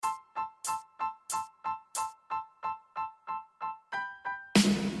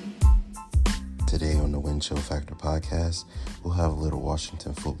on the Win Chill Factor podcast. We'll have a little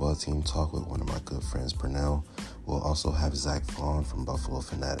Washington football team talk with one of my good friends, Pernell. We'll also have Zach Vaughn from Buffalo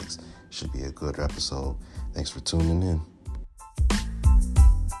Fanatics. Should be a good episode. Thanks for tuning in.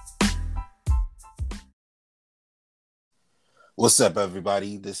 What's up,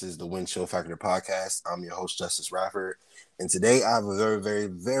 everybody? This is the Win Chill Factor podcast. I'm your host, Justice Rafford. And today I have a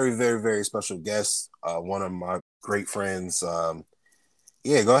very special guest, one of my great friends. Go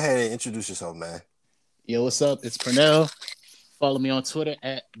ahead and introduce yourself, man. Yo, what's up? It's Pernell. Follow me on Twitter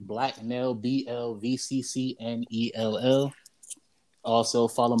at Blacknell, BLVCCNELL. Also,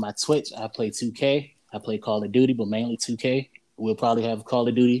 follow my Twitch. I play 2K. I play Call of Duty, but mainly 2K. We'll probably have Call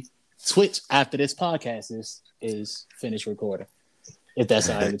of Duty Twitch after this podcast is finished recording. If that's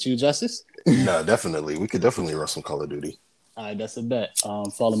all right with you, Justice? No, definitely. We could definitely run some Call of Duty. All right, that's a bet.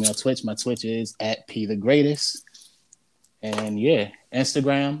 Follow me on Twitch. My Twitch is at P the Greatest. And yeah,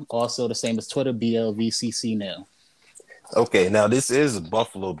 Instagram, also the same as Twitter, BLVCC now. Okay, now this is a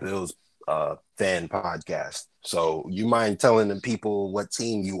Buffalo Bills fan podcast. So you mind telling the people what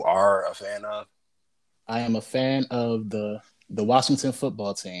team you are a fan of? I am a fan of the Washington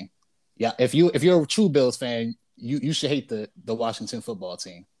football team. Yeah, if you're a true Bills fan, you should hate the Washington football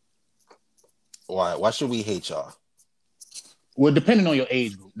team. Why? Why should we hate y'all? Well, depending on your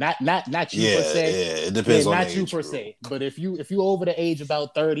age group, not you per se. Yeah, it depends on not you age per group. se. But if you over the age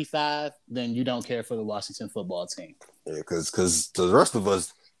about 35, then you don't care for the Washington football team. Yeah, because the rest of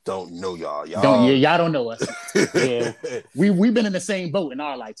us don't know y'all. Y'all don't know us. Yeah, we've been in the same boat in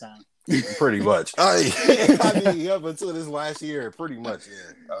our lifetime. Pretty much. Up until this last year, pretty much.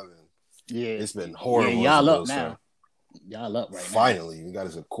 Yeah, it's been horrible. Yeah, y'all up now. Y'all up right now. Finally, we got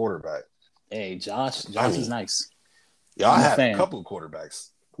us a quarterback. Hey, Josh is nice. Y'all had a couple of quarterbacks.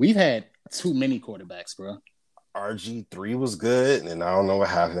 We've had too many quarterbacks, bro. RG3 was good, and I don't know what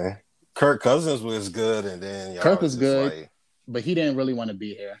happened. Kirk Cousins was good, and then Kirk was good, but he didn't really want to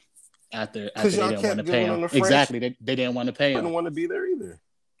be here after they didn't want to pay him. Exactly, they didn't want to pay him. Didn't want to be there either.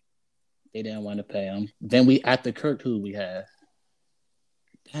 They didn't want to pay him. Then we after Kirk, who we have?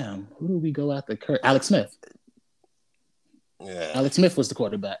 Damn, who do we go after Kirk? Alex Smith. Yeah, Alex Smith was the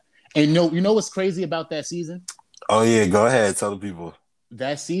quarterback. And you know what's crazy about that season? Oh yeah, go ahead, tell the people.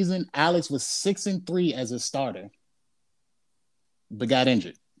 That season, Alex was 6-3 as a starter, but got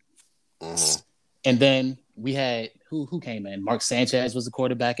injured. Mm-hmm. And then we had who came in? Mark Sanchez was the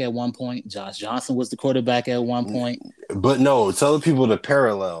quarterback at one point. Josh Johnson was the quarterback at one point. But no, tell the people the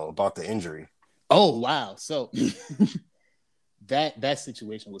parallel about the injury. Oh wow! So that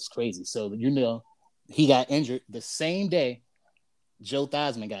situation was crazy. So he got injured the same day Joe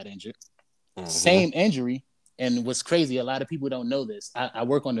Theismann got injured. Mm-hmm. Same injury. And what's crazy, a lot of people don't know this. I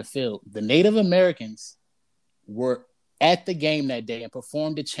work on the field. The Native Americans were at the game that day and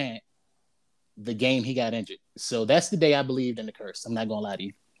performed the chant the game he got injured. So that's the day I believed in the curse. I'm not going to lie to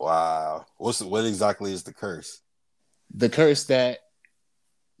you. Wow. What exactly is the curse? The curse that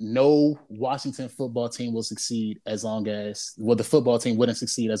no Washington football team will succeed the football team wouldn't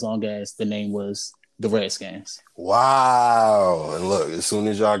succeed as long as the name was the Redskins. Wow. And look, as soon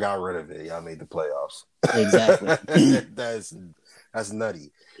as y'all got rid of it, y'all made the playoffs. Exactly. That's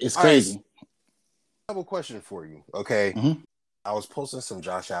nutty. It's crazy. Right. I have a question for you. Okay. Mm-hmm. I was posting some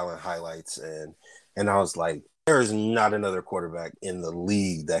Josh Allen highlights and I was like, there is not another quarterback in the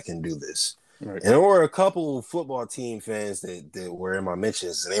league that can do this. Right. And there were a couple of football team fans that were in my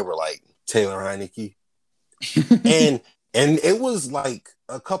mentions and they were like, Taylor Heinicke. And it was like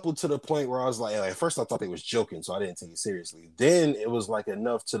a couple to the point where I was like, at first I thought they was joking, so I didn't take it seriously. Then it was like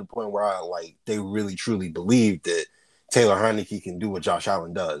enough to the point where they really truly believed that Taylor Heinicke can do what Josh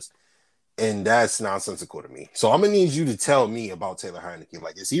Allen does. And that's nonsensical to me. So I'm going to need you to tell me about Taylor Heinicke.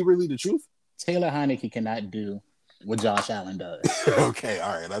 Like, is he really the truth? Taylor Heinicke cannot do what Josh Allen does. Okay,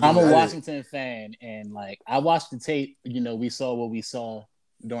 all right. I'm a Washington fan, and I watched the tape. We saw what we saw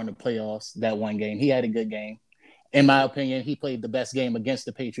during the playoffs, that one game. He had a good game. In my opinion, he played the best game against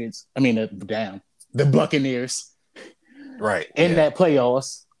the Patriots. I mean, the Buccaneers. Right. In that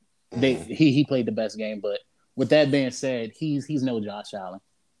playoffs, he played the best game. But with that being said, he's no Josh Allen.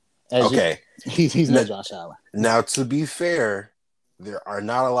 He's no Josh Allen. Now, to be fair, there are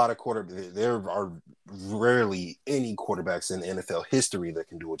not a lot of quarterbacks. There are rarely any quarterbacks in NFL history that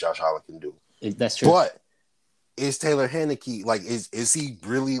can do what Josh Allen can do. That's true. But is Taylor Heinicke is he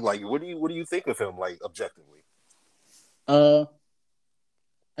really what do you think of him objectively? I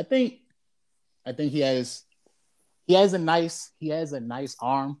think he has a nice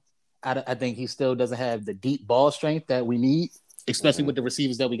arm. I think he still doesn't have the deep ball strength that we need, especially with the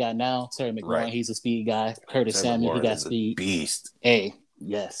receivers that we got now. Terry McLaurin, he's a speed guy. Curtis Samuel, he got speed. Beast. Hey,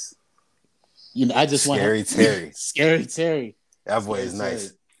 yes. I just want Scary Terry. Scary Terry. That boy is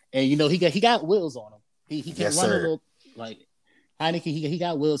nice. Terry. And he got wheels on him. He can yes, run sir. a little like Heineke. He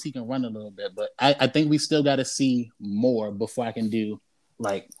got wheels. He can run a little bit, but I think we still got to see more before I can do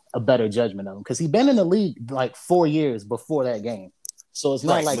like a better judgment of him because he's been in the league like 4 years before that game, so it's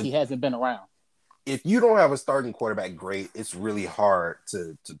not like he hasn't been around. If you don't have a starting quarterback, great. It's really hard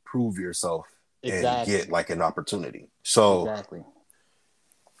to prove yourself and get like an opportunity. So exactly.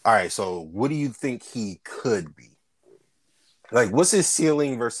 All right. So what do you think he could be? Like, what's his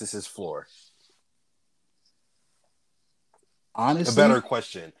ceiling versus his floor? Honestly, a better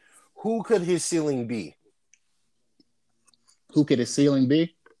question: who could his ceiling be? Who could his ceiling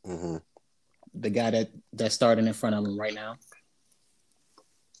be? Mm-hmm. The guy that's starting in front of him right now,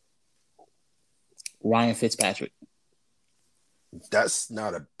 Ryan Fitzpatrick. That's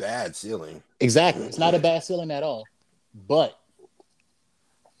not a bad ceiling. Exactly, it's not a bad ceiling at all. But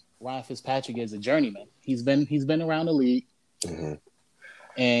Ryan Fitzpatrick is a journeyman. He's been around the league, mm-hmm.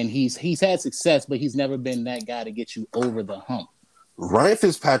 and he's had success, but he's never been that guy to get you over the hump. Ryan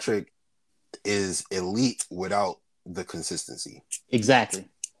Fitzpatrick is elite without the consistency. Exactly.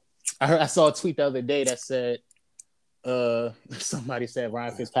 I saw a tweet the other day that said, somebody said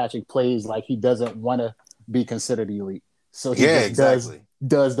Ryan Fitzpatrick plays like he doesn't want to be considered elite, so he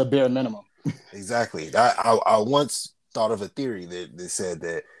does the bare minimum. Exactly. I once thought of a theory that said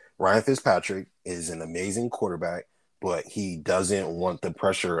that Ryan Fitzpatrick is an amazing quarterback, but he doesn't want the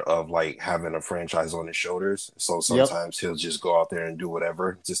pressure of like having a franchise on his shoulders. So sometimes he'll just go out there and do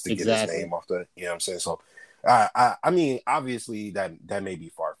whatever just to get his name off the, you know what I'm saying? So I mean, obviously that may be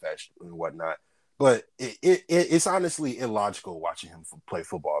far-fetched and whatnot, but it's honestly illogical watching him play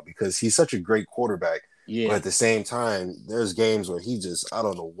football because he's such a great quarterback. Yeah. But at the same time, there's games where he just, I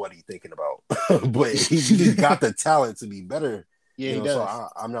don't know what he's thinking about, but he got the talent to be better. Yeah, he does. So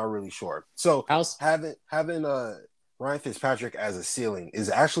I'm not really sure. So having Ryan Fitzpatrick as a ceiling is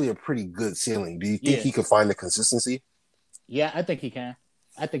actually a pretty good ceiling. Do you think he could find the consistency? Yeah, I think he can.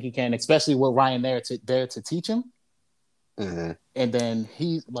 Especially with Ryan there to teach him. Mm-hmm. And then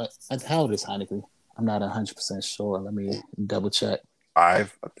he's like, how old is Heineke? I'm not 100% sure. Let me double check.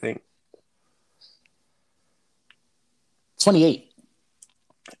 5, I think. 28.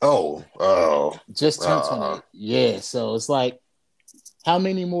 Oh. Just turned 28. Yeah, so it's like, how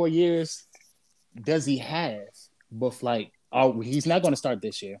many more years does he have? But like, he's not going to start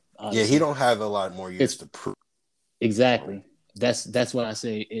this year. Honestly. Yeah, he don't have a lot more years to prove. Exactly. That's why I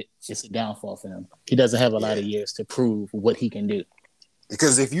say it's a downfall for him. He doesn't have a lot of years to prove what he can do.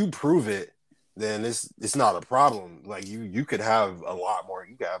 Because if you prove it, then it's not a problem. Like you could have a lot more.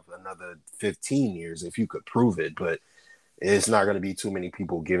 You could have another 15 years if you could prove it, but it's not going to be too many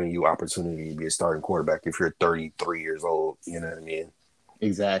people giving you opportunity to be a starting quarterback if you're 33 years old. You know what I mean?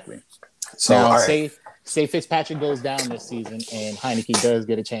 Exactly. So now, say Fitzpatrick goes down this season and Heineke does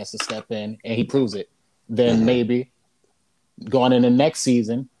get a chance to step in and he proves it, then maybe going in the next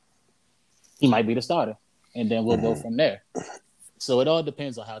season, he might be the starter, and then we'll go from there. So it all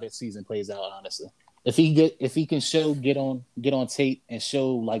depends on how this season plays out, honestly. If he can get on tape and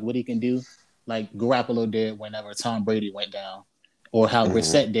show like what he can do, like Garoppolo did whenever Tom Brady went down, or how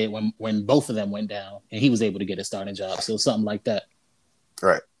Brissett did when both of them went down, and he was able to get a starting job. So something like that.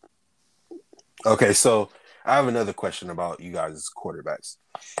 Right. Okay, so I have another question about you guys' quarterbacks.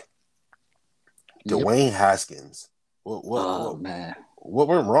 Dwayne Haskins. What man? What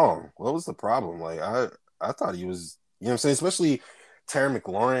went wrong? What was the problem? Like I thought he was, you know what I'm saying? Especially Terry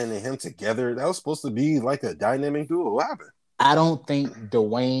McLaurin and him together. That was supposed to be like a dynamic duo. What happened? I don't think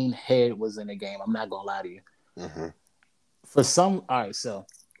Dwayne head was in the game. I'm not gonna lie to you. Mm-hmm. All right. So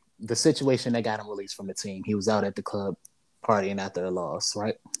the situation that got him released from the team, he was out at the club partying after a loss,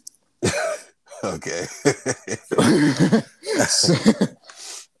 right? Okay.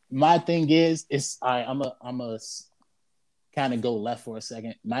 My thing is, all right. I'm a kind of go left for a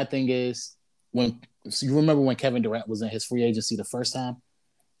second. My thing is so you remember when Kevin Durant was in his free agency the first time,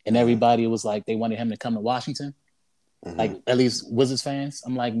 and everybody was like they wanted him to come to Washington. Like at least Wizards fans,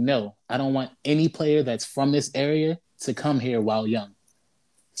 I'm like, no, I don't want any player that's from this area to come here while young,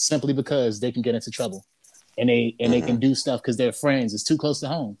 simply because they can get into trouble, and they can do stuff because they're friends. It's too close to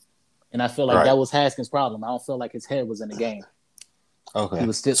home, and I feel like that was Haskins' problem. I don't feel like his head was in the game. Okay, he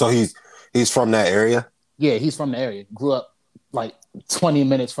was still. So he's from that area. Yeah, he's from the area. Grew up like 20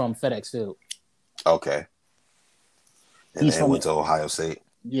 minutes from FedEx Field. Okay, and then went to Ohio State.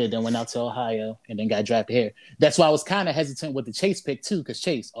 Yeah, then went out to Ohio and then got drafted here. That's why I was kind of hesitant with the Chase pick too, because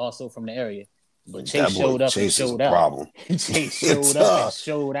Chase also from the area. But Chase showed up and showed out. Problem. Chase showed up and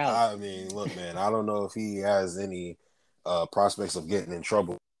showed out. I mean, look, man, I don't know if he has any prospects of getting in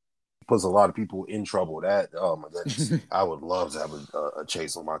trouble. puts a lot of people in trouble. That oh my goodness, I would love to have a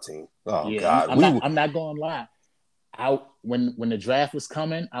Chase on my team. Oh Yeah, God, I'm not going to lie. When the draft was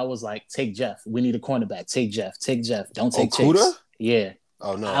coming, I was like, take Jeff. We need a cornerback. Take Jeff. Take Jeff. Don't take Okuda? Chase. Yeah.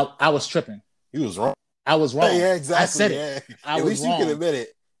 Oh no, I was tripping. he was wrong. I was wrong. Yeah, exactly. I said yeah. it. At least you can admit it.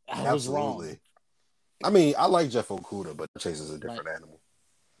 I was wrong. I mean, I like Jeff Okuda, but Chase is a different animal.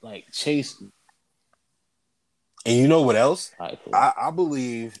 Like Chase. And you know what else? Right, cool. I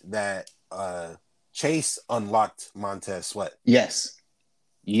believe that Chase unlocked Montez Sweat. Yes.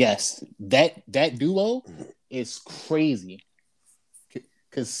 That duo is crazy.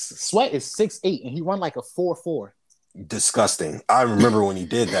 Because Sweat is 6'8" and he run like a 4.4. Disgusting. I remember when he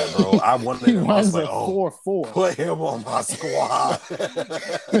did that, bro. I wanted him. I was like, 4.4. Put him on my squad.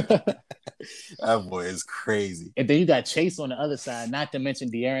 That boy is crazy. And then you got Chase on the other side, not to mention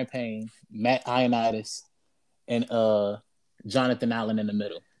De'Aaron Payne, Matt Ioannidis, and Jonathan Allen in the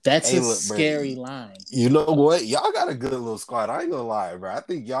middle. That's a scary line. You know what? Y'all got a good little squad. I ain't gonna lie, bro. I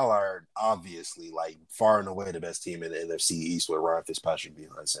think y'all are obviously like far and away the best team in the NFC East with Ryan Fitzpatrick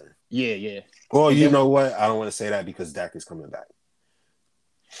behind center. Yeah. Well, and you know what? I don't want to say that because Dak is coming back.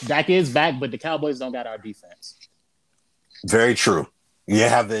 Dak is back, but the Cowboys don't got our defense. Very true. You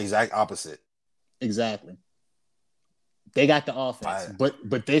have the exact opposite. Exactly. They got the offense,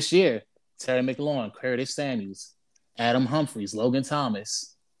 but this year, Terry McLaurin, Curtis Samuels, Adam Humphries, Logan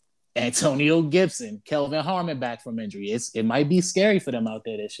Thomas, Antonio Gibson, Kelvin Harmon back from injury. It might be scary for them out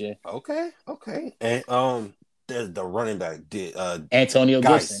there this year. Okay. And the running back did Antonio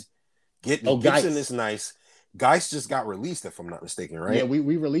Gibson. Gibson Gibson is nice. Geis just got released, if I'm not mistaken, right? Yeah,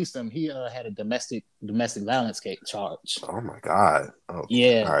 we released him. He had a domestic violence charge. Oh my God! Oh,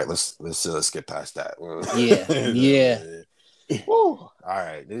 yeah. All right, let's skip past that. Yeah. Woo. All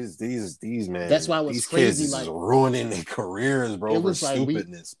right, these man. That's why it was these crazy. Kids like is ruining their careers, bro. It was like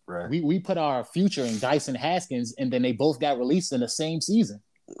stupidness, bro. We put our future in Dyson Haskins, and then they both got released in the same season.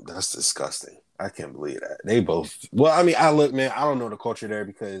 That's disgusting. I can't believe that they both. Well, I mean, I don't know the culture there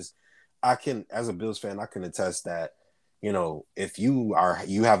because I can, as a Bills fan, I can attest that, you know, if you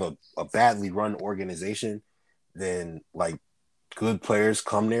have a badly run organization, then like good players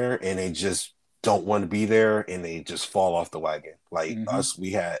come there and they just don't want to be there and they just fall off the wagon. Like us,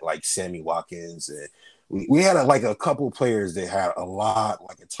 we had like Sammy Watkins and we had a couple of players that had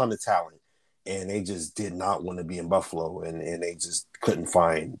a ton of talent and they just did not want to be in Buffalo and they just couldn't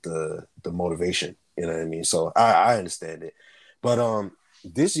find the motivation. You know what I mean? So I understand it. But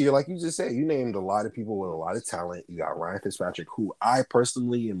this year, like you just said, you named a lot of people with a lot of talent. You got Ryan Fitzpatrick, who I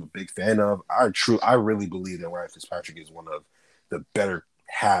personally am a big fan of. I really believe that Ryan Fitzpatrick is one of the better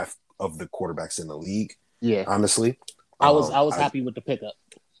half of the quarterbacks in the league. Yeah, honestly, I was happy with the pickup.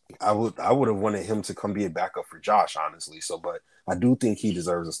 I would have wanted him to come be a backup for Josh, honestly. So, but I do think he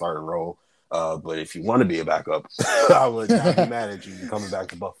deserves a starting role. But if you want to be a backup, I would not be mad at you coming back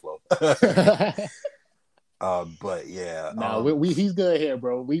to Buffalo. But yeah, he's good here,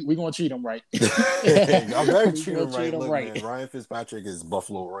 bro. We gonna treat him right. I'm very treat him right. Look, right. Man, Ryan Fitzpatrick is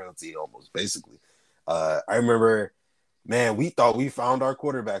Buffalo royalty almost, basically. I remember, man, we thought we found our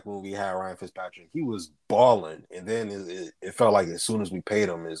quarterback when we had Ryan Fitzpatrick. He was balling, and then it felt like as soon as we paid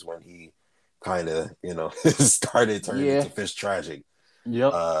him is when he kind of, started turning into Fitz tragic.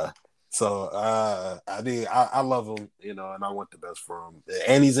 Yep. So I mean, I love him, and I want the best for him.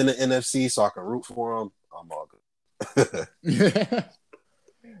 And he's in the NFC, so I can root for him. I'm all good.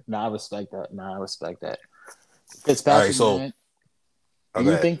 I respect that. Fitzpatrick, right, man. Do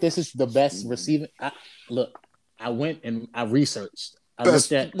you think this is the best receiving? I went and I researched. I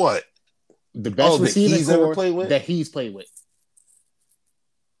looked at what the best receiving core that he's played with.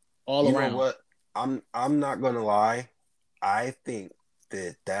 All around. You know what? I'm not gonna lie. I think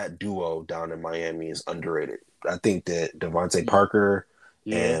that duo down in Miami is underrated. I think that Devontae Parker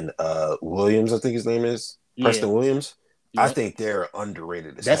and Williams, I think his name is Preston Williams. I think they're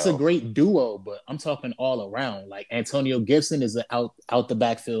underrated. That's a great duo, but I'm talking all around. Like Antonio Gibson is an out the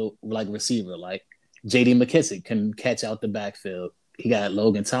backfield like receiver. Like J.D. McKissick can catch out the backfield. He got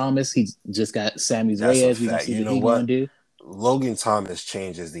Logan Thomas. He just got Sammy Reyes. We can see what he's going to do. Logan Thomas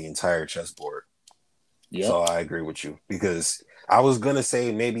changes the entire chessboard. Yep. So I agree with you because I was gonna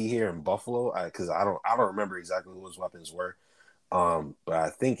say maybe here in Buffalo because I don't remember exactly what his weapons were. But I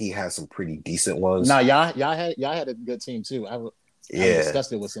think he has some pretty decent ones. No, y'all had a good team too. I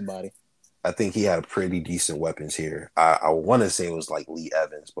discussed it with somebody. I think he had pretty decent weapons here. I want to say it was like Lee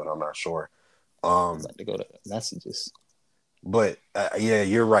Evans, but I'm not sure. Like to go to messages. But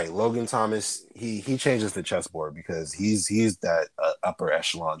you're right. Logan Thomas, he changes the chessboard because he's that upper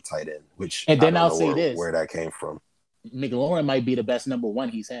echelon tight end. Which and then I'll say this: where that came from. McLaurin might be the best number one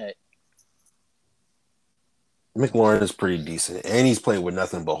he's had. McLaurin is pretty decent, and he's played with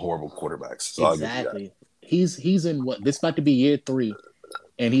nothing but horrible quarterbacks. So I'll give you that. Exactly. He's in what this about to be year 3,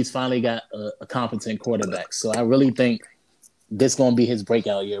 and he's finally got a competent quarterback. So I really think this going to be his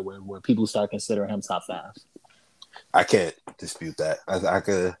breakout year where people start considering him top 5. I can't dispute that. I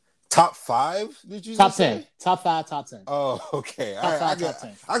could top 5. Did you top say? 10, top 5, top 10? Oh, okay. Top All right, 5, top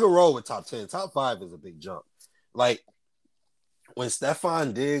 10. I could roll with top 10. Top 5 is a big jump. Like when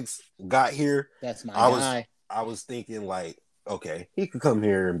Stephon Diggs got here, that's my guy. I was thinking like, okay, he could come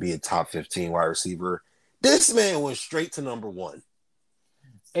here and be a top 15 wide receiver. This man went straight to number 1.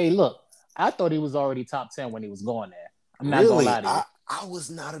 Hey, look, I thought he was already top 10 when he was going there. I'm not gonna lie to you. I was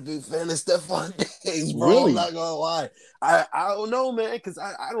not a big fan of Stephon Diggs, bro. Really? I'm not gonna lie. I don't know, man, because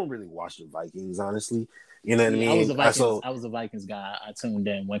I don't really watch the Vikings, honestly. You know what I mean? I was a Vikings guy. I tuned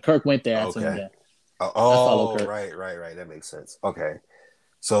in when Kirk went there. I tuned in. Oh, right. That makes sense. Okay.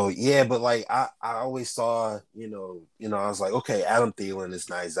 So yeah, but like I always saw, you know, I was like, okay, Adam Thielen is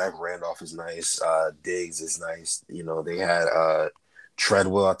nice, Zach Randolph is nice, Diggs is nice. You know, they had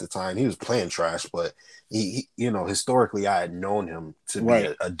Treadwell at the time. He was playing trash, but he you know, historically I had known him to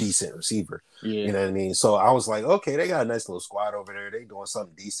be a decent receiver. Yeah. You know what I mean? So I was like, okay, they got a nice little squad over there. They doing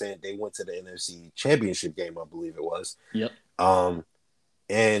something decent. They went to the NFC Championship game, I believe it was. Yep.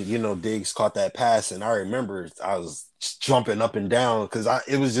 And, you know, Diggs caught that pass, and I remember I was jumping up and down because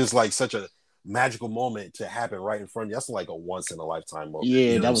it was just like such a magical moment to happen right in front of you. That's like a once-in-a-lifetime moment.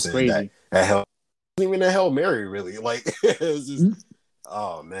 Yeah, that was crazy. That hell, wasn't even a Hail Mary, really. Like, it was just,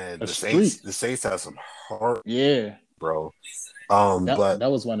 oh, man. The Saints have some heart. Yeah. Bro. But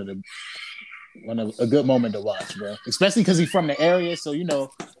that was one of a good moment to watch, bro. Especially because he's from the area, so, you know,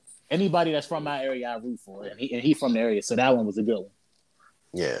 anybody that's from my area, I root for. And he from the area, so that one was a good one.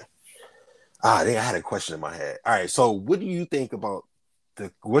 Yeah. I had a question in my head. All right. So what do you think about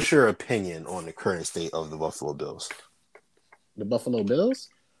what's your opinion on the current state of the Buffalo Bills? The Buffalo Bills?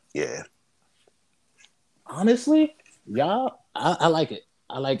 Yeah. Honestly, y'all, I like it.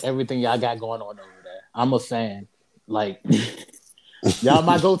 I like everything y'all got going on over there. I'm a fan. Like, y'all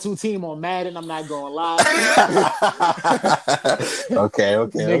my go-to team on Madden. I'm not gonna lie. Okay.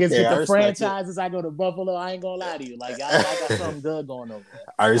 Niggas get the franchises. I go to Buffalo. I ain't gonna lie to you. Like, y'all got something good going over there.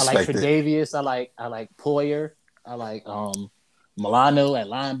 I respect it. Tre'Davious. I like Poyer. I like Milano at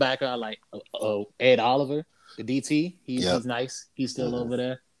linebacker. I like Ed Oliver, the DT. He's nice. He's still over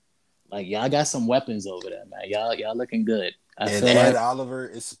there. Like, y'all got some weapons over there, man. Y'all looking good. And Ed Oliver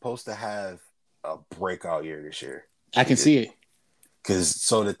is supposed to have a breakout year this year. I can see it.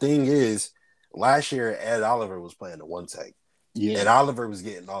 So the thing is, last year Ed Oliver was playing the one tech. Yeah. Ed Oliver was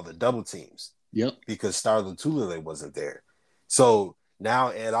getting all the double teams. Yep. Because Star Lotulelei wasn't there. So now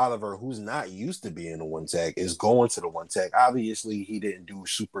Ed Oliver, who's not used to being a one tech, is going to the one tech. Obviously, he didn't do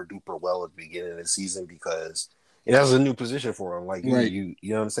super duper well at the beginning of the season because that was a new position for him. Like you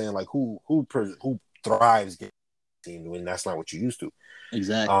know what I'm saying? Like who thrives getting team when that's not what you're used to.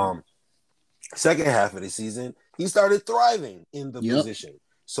 Exactly. Second half of the season, he started thriving in the position.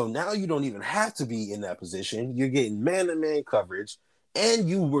 So now you don't even have to be in that position. You're getting man-to-man coverage, and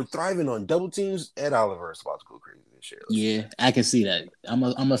you were thriving on double teams. Ed Oliver is about to go crazy this year. Yeah, I can see that. I'm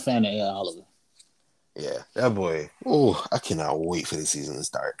a fan of Ed Oliver. Yeah, that boy. Oh, I cannot wait for the season to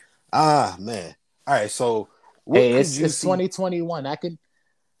start. Ah, man. All right, so it's 2021. I can.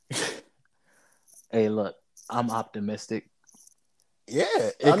 Hey, look, I'm optimistic. Yeah,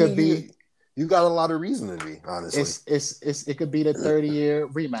 it could be. You got a lot of reason to be, honestly. It could be the 30-year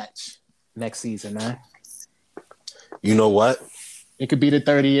rematch next season, man. You know what? It could be the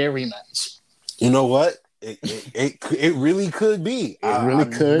 30-year rematch. You know what? It really could be. I'm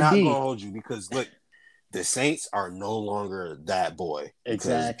not gonna hold you because look, the Saints are no longer that boy.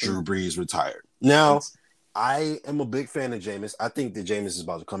 Exactly. Drew Brees retired. Now, I am a big fan of Jameis. I think that Jameis is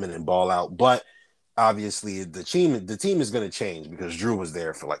about to come in and ball out, but obviously the team is going to change because Drew was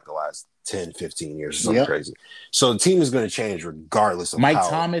there for like the last 10, 15 years or something crazy. So the team is going to change regardless of Mike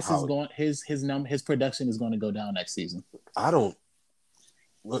Thomas is going his production is going to go down next season. I don't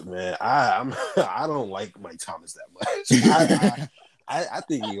look, man. I don't like Mike Thomas that much. I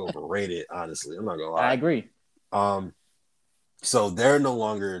think he overrated, honestly. I'm not gonna lie. I agree. So they're no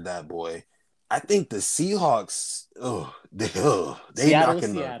longer that boy. I think the Seahawks, they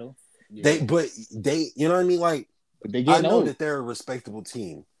knocking Seattle. Yeah. They you know what I mean? Like I know that they're a respectable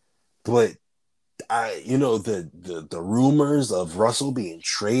team, but the rumors of Russell being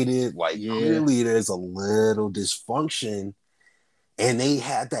traded, clearly there's a little dysfunction, and they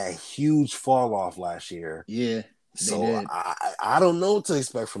had that huge fall off last year. Yeah. So I don't know what to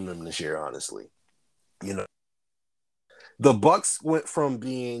expect from them this year, honestly. The Bucks went from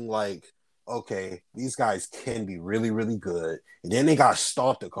being like, okay, these guys can be really, really good. And then they got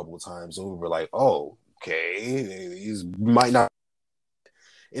stopped a couple of times, and we were like, oh, okay, these might not.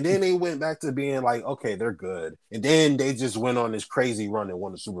 And then they went back to being like, okay, they're good. And then they just went on this crazy run and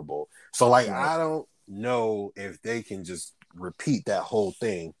won the Super Bowl. So, like, Right. I don't know if they can just repeat that whole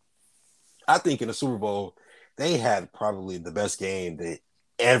thing. I think in the Super Bowl, they had probably the best game that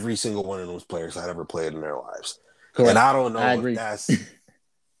every single one of those players had ever played in their lives. Correct. And I don't know I if agree.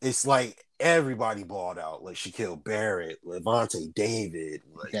 it's like everybody balled out, like Shaquille Barrett, Levante David,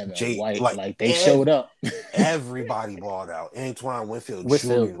 like Devin Jay, White, like they showed up. everybody balled out. Antoine Winfield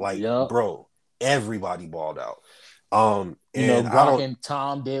Whitfield, Jr., like, yup. bro, everybody balled out. You know, And I Gronk don't and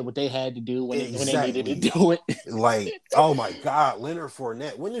Tom did what they had to do when they exactly needed to do it. like, oh my God, Leonard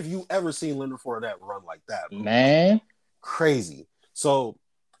Fournette. When have you ever seen Leonard Fournette run like that, bro? Man, Crazy. So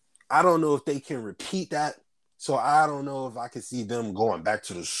I don't know if they can repeat that. So I don't know if I can see them going back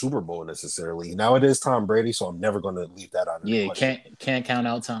to the Super Bowl necessarily. Now it is Tom Brady, so I'm never going to leave that out of the question. can't count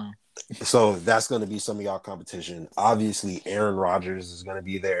out Tom. So that's going to be some of y'all competition. Obviously, Aaron Rodgers is going to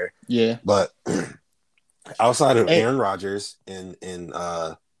be there. Yeah, but outside of Aaron Rodgers and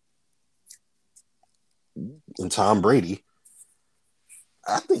Tom Brady,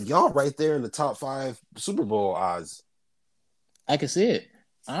 I think y'all right there in the top 5 Super Bowl odds. I can see it,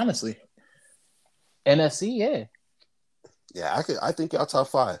 honestly. NFC, yeah. Yeah, I think y'all top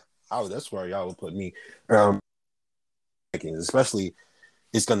 5. That's where y'all would put me. Especially,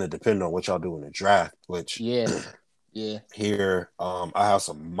 it's going to depend on what y'all do in the draft. Which, yeah. Here, I have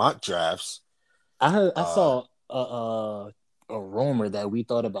some mock drafts. I saw a rumor that we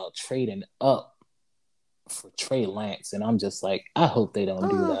thought about trading up for Trey Lance, and I'm just like, I hope they don't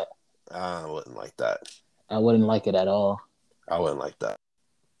do that. I wouldn't like that. I wouldn't like it at all. I wouldn't like that.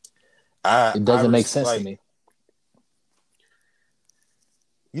 It doesn't make sense to me.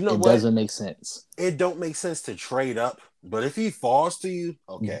 You know what? It doesn't make sense. It don't make sense to trade up, but if he falls to you,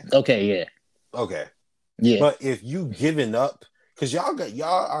 okay. Okay, yeah. Okay. Yeah. But if you giving up, because y'all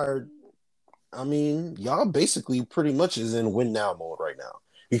basically pretty much is in win now mode right now.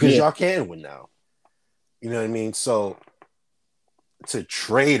 Because y'all can win now. You know what I mean? So to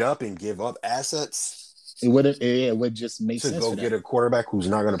trade up and give up assets, it would just make sense to go get a quarterback who's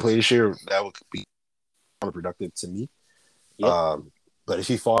not going to play this year. That would be counterproductive to me. Yep. But if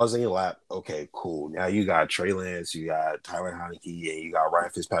he falls in your lap, okay, cool. Now you got Trey Lance, you got Tyler Heinicke, and you got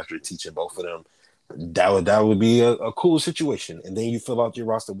Ryan Fitzpatrick teaching both of them. That would be a cool situation. And then you fill out your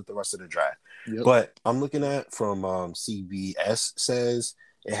roster with the rest of the draft. Yep. But I'm looking at from CBS says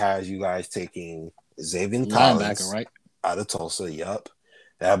it has you guys taking Zaven Collins right? out of Tulsa. Yup.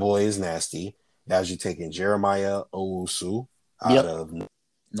 That boy is nasty. It has you taking Jeremiah Owusu out of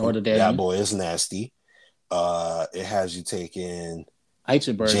Notre Dame. That boy is nasty. It has you taking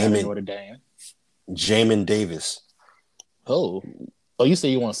Eichenberg out of Notre Dame. Jamin Davis. Oh, you say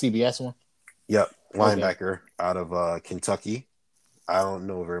you want CBS one? Yep. Linebacker out of Kentucky. I don't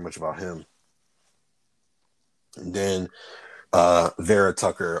know very much about him. And then Vera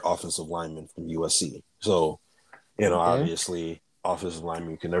Tucker, offensive lineman from USC. So, obviously, offensive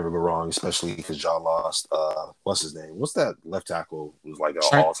lineman can never go wrong, especially because y'all lost, what's his name? What's that left tackle who was like an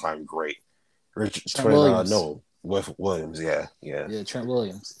all-time great? Trent Williams. Williams. Yeah, Trent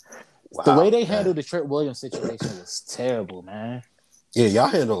Williams. Wow, the way they handled the Trent Williams situation was terrible, man. Yeah, y'all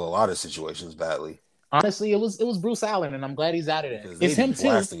handle a lot of situations badly. Honestly, it was Bruce Allen, and I'm glad he's out of there. It's him too.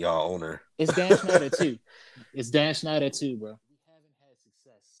 Blasting y'all owner. It's Dan Schneider too. It's Dan Schneider too, bro. We haven't had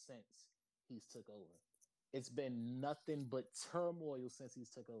success since he's took over. It's been nothing but turmoil since he's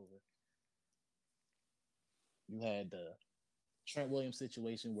took over. You had the Trent Williams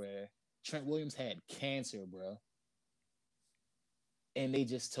situation where Trent Williams had cancer, bro, and they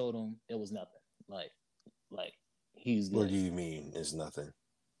just told him it was nothing. Like he's good. What do you mean it's nothing?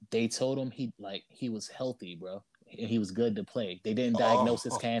 They told him he was healthy, bro, and he was good to play. They didn't diagnose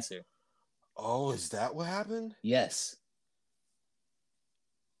his cancer. Oh, is that what happened? Yes.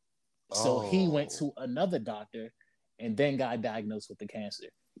 So he went to another doctor and then got diagnosed with the cancer.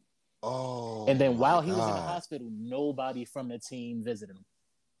 Oh. And then while he was in the hospital, nobody from the team visited him.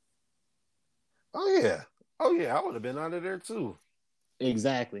 Oh yeah. I would have been out of there too.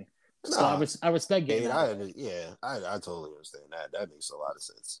 Exactly. So I respect getting out. I totally understand that. That makes a lot of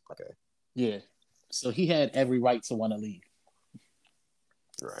sense. Okay. Yeah. So he had every right to want to leave.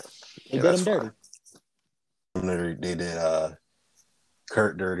 Right. They did him dirty. They did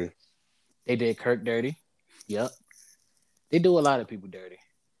Kurt dirty. They did Kirk dirty. Yep. They do a lot of people dirty.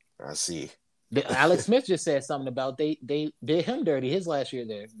 I see. Alex Smith just said something about they did him dirty his last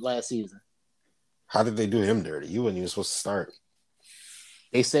season. How did they do him dirty? You weren't even supposed to start.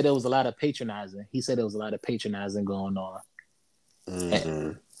 They said there was a lot of patronizing. He said there was a lot of patronizing going on.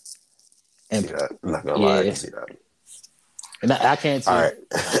 Mm-hmm. And See that? I'm not gonna lie, I can see that. And I can't too. All right.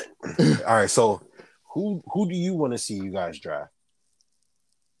 All right. So who do you want to see you guys draft?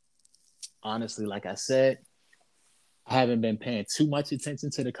 Honestly, like I said, I haven't been paying too much attention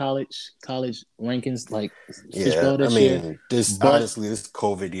to the college rankings like Yeah, this I mean, year. this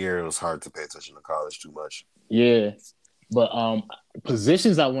COVID year, it was hard to pay attention to college too much. Yeah, but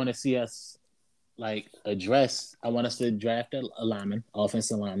positions I want to see us like address. I want us to draft a lineman,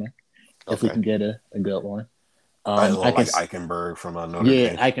 offensive lineman, if we can get a good one. Like Eichenberg from Notre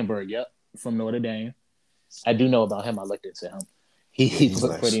Dame. Yeah, Eichenberg. Yep, from Notre Dame. I do know about him. I looked into him. He's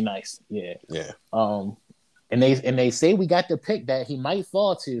looked pretty nice. Yeah. Yeah. And they say we got the pick that he might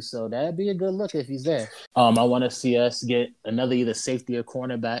fall to, so that'd be a good look if he's there. I want to see us get another either safety or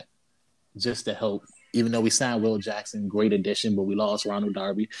cornerback just to help. Even though we signed Will Jackson, great addition, but we lost Ronald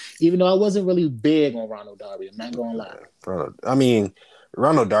Darby. Even though I wasn't really big on Ronald Darby, I'm not gonna lie. Bro, I mean,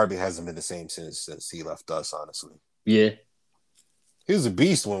 Ronald Darby hasn't been the same since he left us, honestly. Yeah. He was a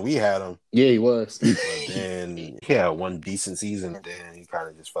beast when we had him. Yeah, he was. But then he had one decent season, and then he kind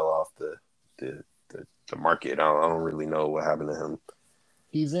of just fell off the market. I don't really know what happened to him.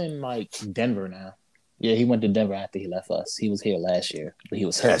 He's in like Denver now. Yeah, he went to Denver after he left us. He was here last year, but he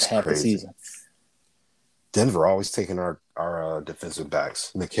was hurt half the season. Denver always taking our defensive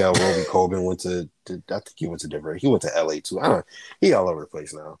backs. Mikhail Roby-Coben went to I think he went to Denver. He went to LA too. He all over the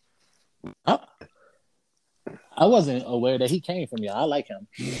place now. I wasn't aware that he came from y'all. I like him.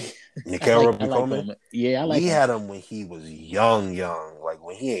 Mikhail Roby-Coben? Yeah, I like him. We had him when he was young. Like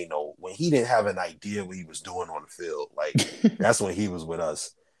when he didn't have an idea what he was doing on the field. Like that's when he was with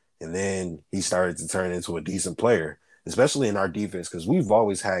us. And then he started to turn into a decent player, especially in our defense, because we've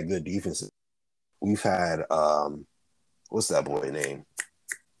always had good defenses. We've had what's that boy name?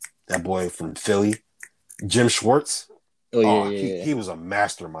 That boy from Philly, Jim Schwartz. He was a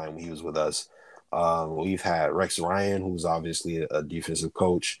mastermind when he was with us. We've had Rex Ryan, who's obviously a defensive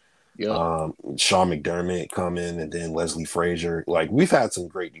coach. Yep. Sean McDermott come in, and then Leslie Frazier. Like we've had some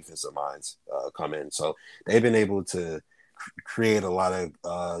great defensive minds come in, so they've been able to create a lot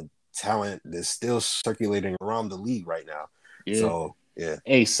of talent that's still circulating around the league right now. Yeah. So yeah.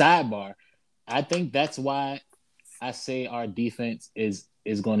 Hey, sidebar. I think that's why I say our defense is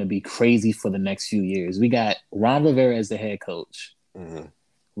going to be crazy for the next few years. We got Ron Rivera as the head coach. Mm-hmm.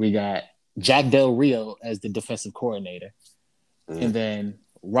 We got Jack Del Rio as the defensive coordinator. Mm-hmm. And then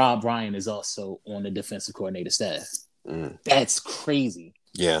Rob Ryan is also on the defensive coordinator staff. Mm-hmm. That's crazy.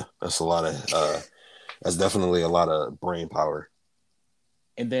 Yeah, that's a lot of that's definitely a lot of brain power.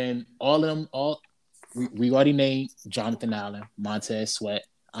 And then we already named Jonathan Allen, Montez Sweat,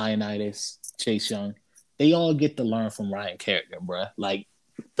 Ioannidis, Chase Young. They all get to learn from Ryan Kerrigan, bro. Like,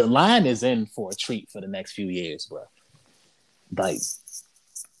 the line is in for a treat for the next few years, bro. Like,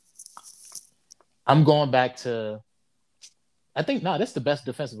 I'm going back to, I think, this is the best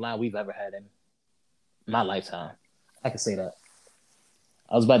defensive line we've ever had in my lifetime. I can say that.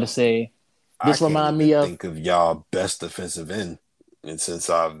 I was about to say, this remind me of... think of y'all best defensive end. And since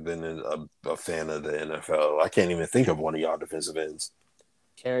I've been a fan of the NFL, I can't even think of one of y'all defensive ends.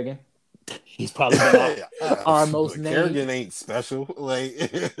 Kerrigan. He's probably been our most named. Kerrigan ain't special. Like,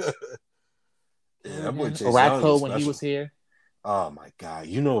 Orakpo when he was here. Oh my God.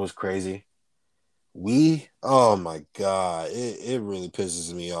 You know what's crazy? Oh my God. It really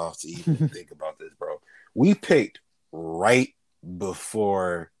pisses me off to even think about this, bro. We picked right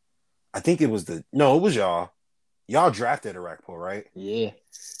before, I think it was it was y'all. Y'all drafted Orakpo, right? Yeah.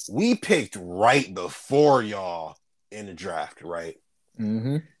 We picked right before y'all in the draft, right?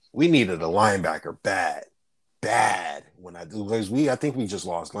 Mm-hmm. We needed a linebacker bad. I think we just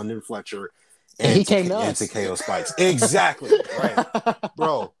lost London Fletcher and he came to us. Takeo Spikes. Exactly. Right.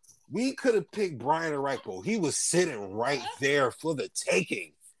 Bro, we could have picked Brian Orakpo. He was sitting right there for the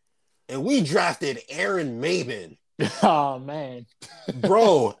taking. And we drafted Aaron Maben. Oh man.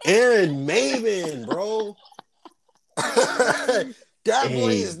 Bro, Aaron Maben, bro. That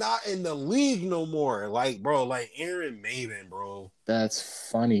boy is not in the league no more. Like, bro, like Aaron Maben, bro. That's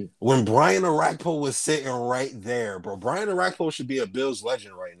funny. When Brian Orakpo was sitting right there, bro. Brian Orakpo should be a Bills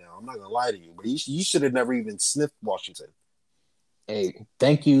legend right now. I'm not gonna lie to you, but you should have never even sniffed Washington. Hey,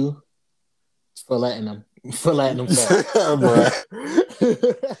 thank you for letting them bro.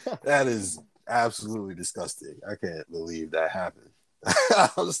 That is absolutely disgusting. I can't believe that happened.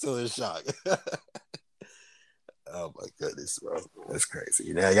 I'm still in shock. Oh my goodness, bro. That's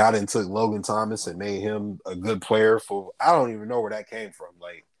crazy. Now y'all done took Logan Thomas and made him a good player for I don't even know where that came from.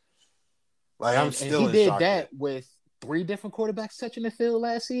 Like I'm still in shock. He did that with 3 different quarterbacks touching the field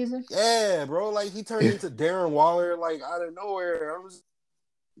last season. Yeah, bro. Like he turned into Darren Waller, like out of nowhere.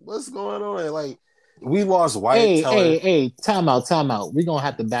 What's going on? Like we lost Wyatt Teller. Hey, time out. We're gonna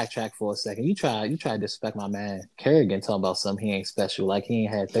have to backtrack for a second. You try to disrespect my man Kerrigan talking about something he ain't special, like he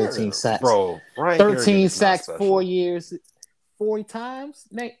ain't had 13 sacks. Bro, Ryan 13 sacks 4 years, 40 times,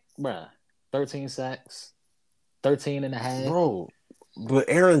 Nate, bruh. 13 sacks, 13 and a half. Bro, but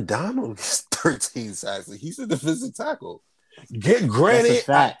Aaron Donald is 13 sacks. Like, he's a defensive tackle. Granted,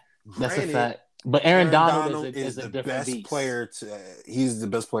 that's a fact. But Aaron Donald is a different best beast. player he's the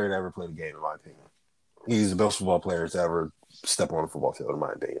best player to ever play the game, in my opinion. He's the best football player to ever step on a football field, in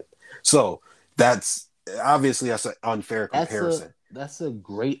my opinion. So that's obviously that's an unfair comparison. That's a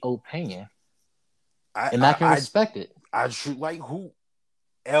great opinion. I can respect it. I should like who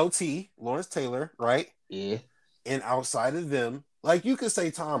LT, Lawrence Taylor, right? Yeah. And outside of them, like you could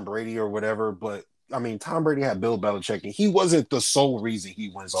say Tom Brady or whatever, but I mean, Tom Brady had Bill Belichick, and he wasn't the sole reason he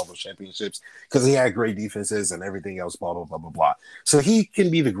wins all those championships because he had great defenses and everything else, blah, blah, blah, blah, blah. So he can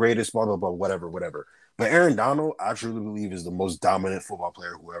be the greatest, blah, blah, blah, whatever. But Aaron Donald, I truly believe, is the most dominant football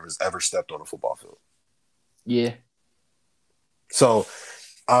player whoever's ever stepped on a football field. Yeah. So,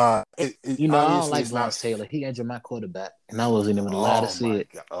 I don't like Lawrence Taylor. He injured my quarterback, and I wasn't even allowed to see it.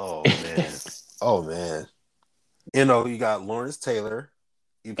 God. Oh, man. You got Lawrence Taylor.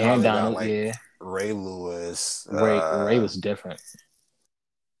 You probably got, Ray Lewis. Ray was different.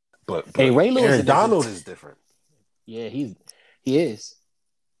 But Ray Lewis Aaron Donald is different. Yeah, he is.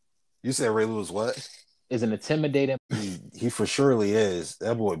 You said Ray Lewis what? Is an intimidating. He for surely is.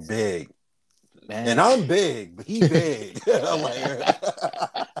 That boy big. Man. And I'm big, but he big.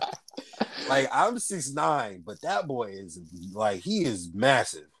 like I'm 6'9", but that boy is like he is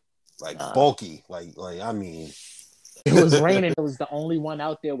massive. Like bulky. Like I mean. It was raining. It was the only one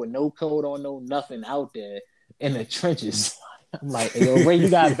out there with no coat on, no nothing out there in the trenches. I'm like, hey, yo, Ray, you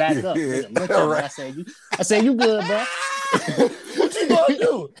got to back up. Look at me. I said, you good, bro? What you gonna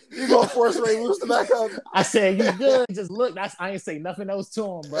do? You gonna force Ray Lewis to back up? I said, you good? Just look. I ain't say nothing else to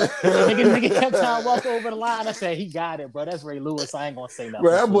him, bro. Nigga kept trying to walk over the line. I said, he got it, bro. That's Ray Lewis. I ain't gonna say nothing.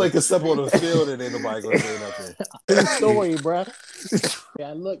 Bro, that boy can step on the field and ain't nobody gonna say nothing. True story, bro.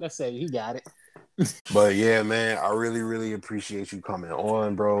 Yeah, look. I said, he got it. But yeah, man, I really, really appreciate you coming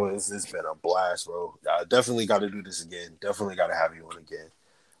on, bro. It's been a blast, bro. I definitely got to do this again. Definitely got to have you on again.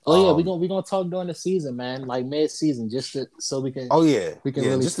 Oh yeah, we gonna talk during the season, man. Like mid-season, so we can. Oh yeah, we can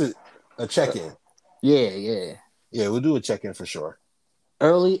really just a check-in. Yeah. We'll do a check-in for sure.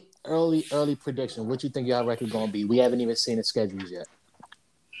 Early prediction. What you think y'all record gonna be? We haven't even seen the schedules yet.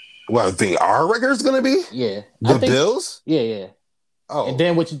 Well, I think our record's gonna be. Yeah, Bills. Yeah. Oh, and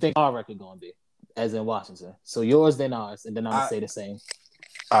then what you think our record gonna be? As in Washington. So yours, then ours, and then I'm going to say the same.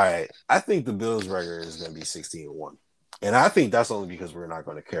 All right. I think the Bills' record is going to be 16-1. And I think that's only because we're not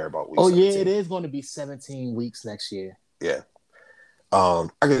going to care about week 17. Yeah, it is going to be 17 weeks next year. Yeah. I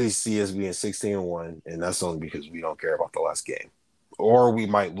can see us being 16-1, and that's only because we don't care about the last game. Or we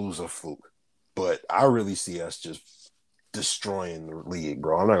might lose a fluke. But I really see us just destroying the league,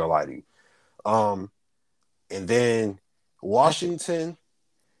 bro. I'm not going to lie to you. And then Washington...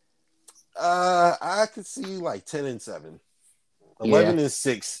 I could see like 10-7,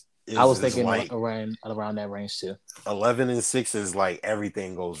 11-6. I was thinking around that range too. 11-6 is like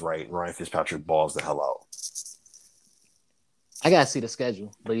everything goes right. Ryan Fitzpatrick balls the hell out. I gotta see the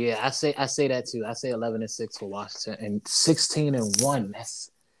schedule, but yeah, I say that too. I say 11-6 for Washington and 16-1.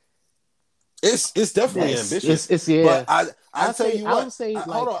 It's definitely ambitious. It's yeah. But I'll tell you what.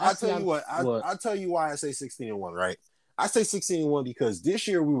 Hold on. I'll tell you what. I'll tell you why I say 16-1. Right. I say 16-1 because this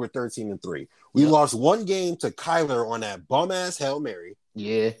year we were 13-3. We lost one game to Kyler on that bum ass Hail Mary.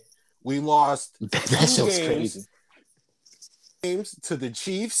 Yeah. We lost crazy. Games to the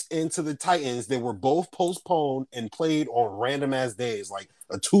Chiefs and to the Titans. They were both postponed and played on random ass days, like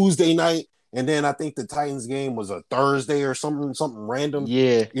a Tuesday night. And then I think the Titans game was a Thursday or something random.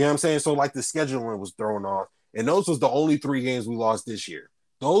 Yeah. You know what I'm saying? So like the scheduling was thrown off. And those was the only 3 games we lost this year.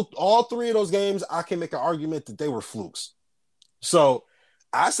 All 3 of those games, I can make an argument that they were flukes. So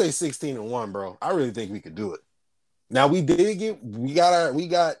I say 16-1, bro. I really think we could do it. Now we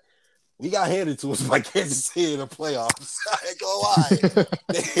got handed to us by Kansas City in the playoffs. I ain't gonna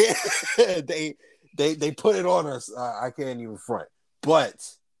lie. they put it on us. I can't even front. But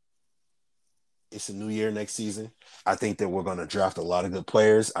it's a new year next season. I think that we're going to draft a lot of good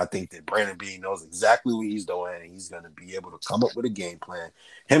players. I think that Brandon Beane knows exactly what he's doing, and he's going to be able to come up with a game plan.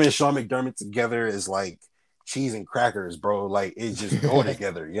 Him and Sean McDermott together is like cheese and crackers, bro. Like, it just go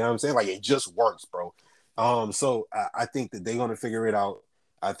together. You know what I'm saying? Like, it just works, bro. So I think that they're going to figure it out.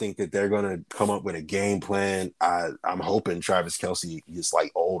 I think that they're going to come up with a game plan. I'm hoping Travis Kelce gets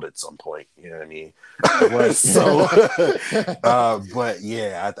like old at some point. You know what I mean? Right. So, but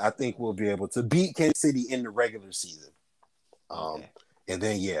yeah, I think we'll be able to beat Kansas City in the regular season. Okay. And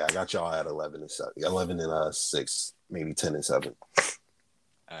then yeah, I got y'all at 11-6, maybe 10-7.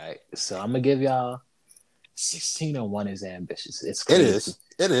 All right. So I'm gonna give y'all 16-1 is ambitious. It's crazy.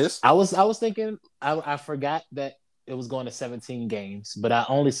 It is. I was thinking. I forgot that it was going to 17 games, but I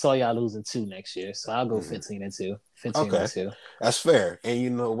only saw y'all losing 2 next year, so I'll go 15-2. 15-2. That's fair. And you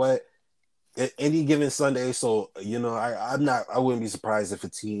know what? Any given Sunday, so you know, I wouldn't be surprised if a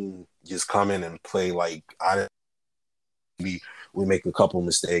team just come in and play like we make a couple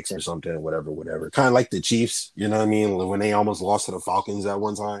mistakes or something, whatever. Kind of like the Chiefs, you know what I mean? When they almost lost to the Falcons at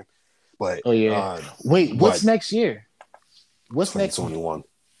one time. But oh yeah. Wait, what's next year? What's 2021?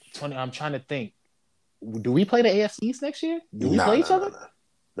 20. I'm trying to think. Do we play the AFC East next year? Do we play each other? Nah.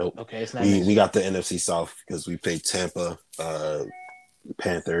 Nope. Okay, it's not. We got the NFC South because we played Tampa,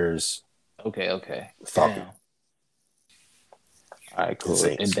 Panthers. Okay. Falcons. All right, cool.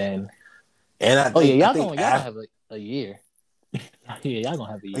 And then, y'all gonna have a year. Yeah, y'all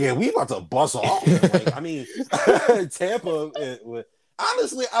gonna have a year. Yeah, we about to bust off. Like, I mean, Tampa.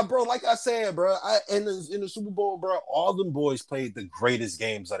 Honestly, bro, like I said, bro, in the Super Bowl, bro, all them boys played the greatest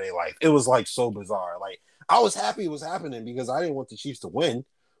games of their life. It was like so bizarre. Like I was happy it was happening because I didn't want the Chiefs to win,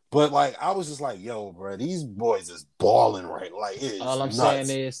 but like I was just like, yo, bro, these boys is balling right. Like all I'm saying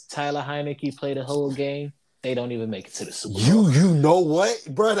is Tyler Heineke played the whole game. They don't even make it to the Super Bowl. You know what,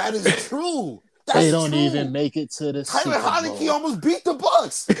 bro? That is true. They don't even make it to the Super Bowl. Tyler Heineke almost beat the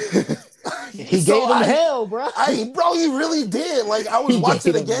Bucks. He gave them hell, bro. Bro, he really did. Like, I was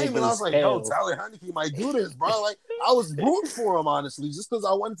watching the game and I was like, yo, Tyler Heineke might do this, bro. Like, I was rooting for him, honestly, just because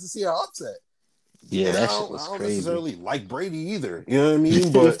I wanted to see an upset. Yeah, that shit was crazy. I don't crazy. necessarily like Brady either. You know what I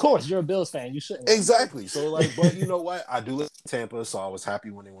mean? But of course, you're a Bills fan. You shouldn't. Exactly. So, like, but you know what? I do live in Tampa, so I was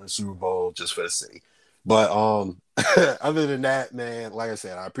happy when they won the Super Bowl just for the city. But other than that, man, like I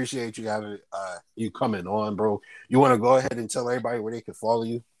said, I appreciate you having you coming on, bro. You want to go ahead and tell everybody where they can follow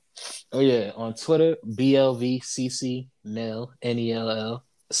you? Oh yeah, on Twitter, BLVCC Nell NELL.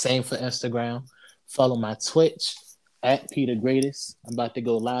 Same for Instagram. Follow my Twitch at Peter Greatest. I'm about to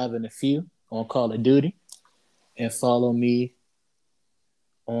go live in a few on Call of Duty, and follow me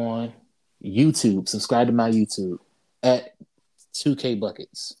on YouTube. Subscribe to my YouTube at 2K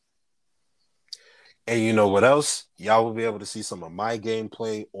Buckets. And you know what else? Y'all will be able to see some of my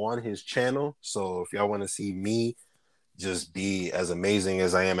gameplay on his channel. So if y'all want to see me just be as amazing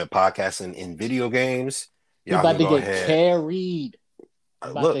as I am at podcasting in video games, y'all about to get carried.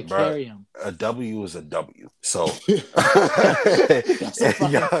 About to carry him. A W is a W. So that's a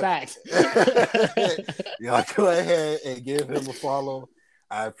fucking fact. Y'all go ahead and give him a follow.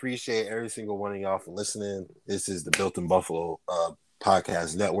 I appreciate every single one of y'all for listening. This is the Built in Buffalo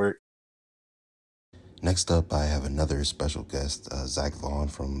podcast network. Next up, I have another special guest, Zach Vaughn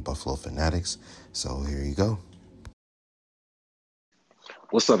from Buffalo Fanatics. So here you go.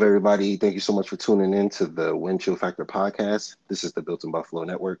 What's up, everybody? Thank you so much for tuning in to the Win Chill Factor podcast. This is the Built in Buffalo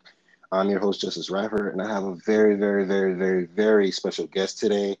Network. I'm your host, Justice Raffer, and I have a very, very, very, very, very special guest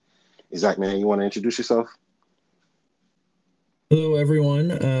today. Zach, man, you want to introduce yourself? Hello,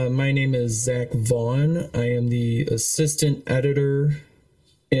 everyone. My name is Zach Vaughn. I am the assistant editor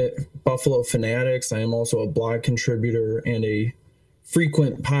at Buffalo Fanatics. I am also a blog contributor and a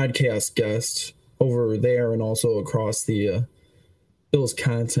frequent podcast guest over there and also across the Bills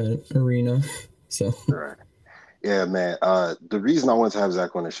content arena. So, all right. Yeah, man. The reason I wanted to have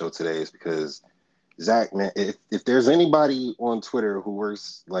Zach on the show today is because Zach, man, if there's anybody on Twitter who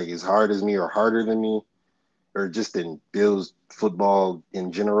works like as hard as me or harder than me, or just in Bills football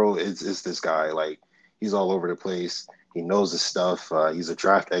in general, it's this guy. Like, he's all over the place. He knows his stuff. He's a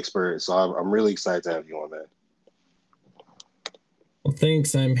draft expert. So I'm really excited to have you on, man. Well,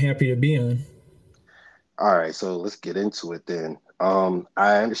 thanks. I'm happy to be on. All right. So let's get into it then.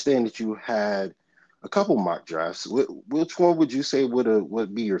 I understand that you had a couple mock drafts. Which one would you say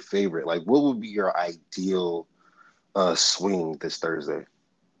would be your favorite? Like, what would be your ideal swing this Thursday?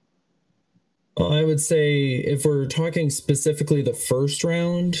 Well, I would say if we're talking specifically the first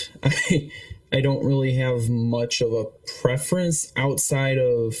round, I don't really have much of a preference outside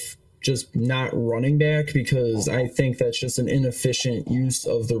of just not running back, because I think that's just an inefficient use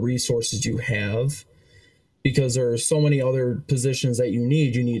of the resources you have, because there are so many other positions that you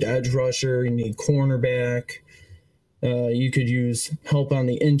need. You need edge rusher, you need cornerback. You could use help on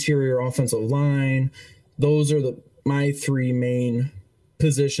the interior offensive line. Those are my 3 main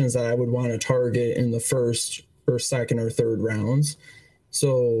positions that I would want to target in the first or second or third rounds.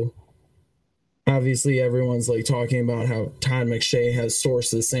 So obviously everyone's like talking about how Todd McShay has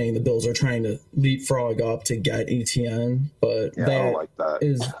sources saying the Bills are trying to leapfrog up to get ETN, but Yeah, I don't like that.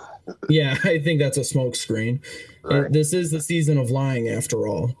 is yeah, I think that's a smokescreen. Right. This is the season of lying after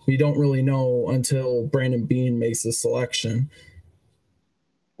all. We don't really know until Brandon Beane makes the selection.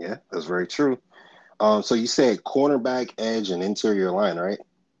 Yeah, that's very true. So you said cornerback, edge, and interior line, right?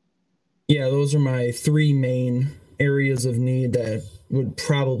 Yeah, those are my three main areas of need that would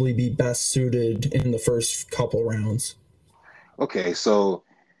probably be best suited in the first couple rounds. Okay, so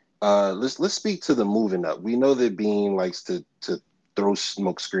let's speak to the moving up. We know that Bean likes to throw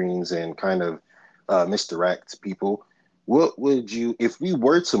smoke screens and kind of misdirect people. What would you, if we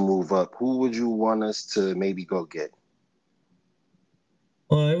were to move up, who would you want us to maybe go get?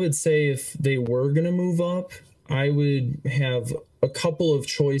 Well, I would say if they were going to move up, I would have a couple of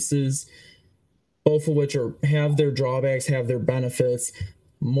choices, both of which have their drawbacks, have their benefits.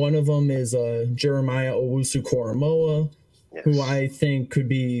 One of them is Jeremiah Owusu-Koramoah, Yes. who I think could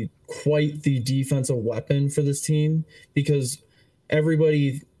be quite the defensive weapon for this team, because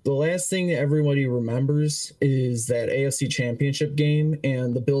the last thing that everybody remembers is that AFC Championship game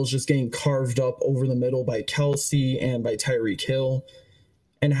and the Bills just getting carved up over the middle by Kelce and by Tyreek Hill.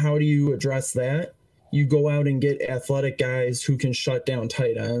 And how do you address that? You go out and get athletic guys who can shut down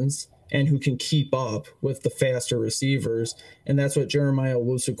tight ends and who can keep up with the faster receivers. And that's what Jeremiah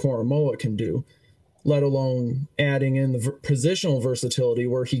Owusu-Koramoah can do, let alone adding in the positional versatility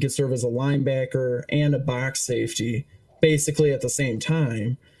where he could serve as a linebacker and a box safety basically at the same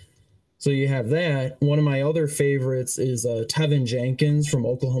time. So you have that. One of my other favorites is Tevin Jenkins from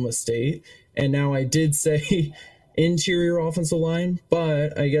Oklahoma State. And now I did say interior offensive line,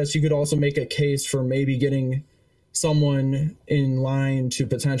 but I guess you could also make a case for maybe getting someone in line to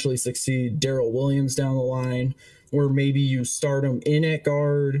potentially succeed Darrell Williams down the line, where maybe you start him in at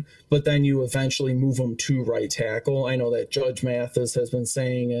guard, but then you eventually move him to right tackle. I know that Judge Mathis has been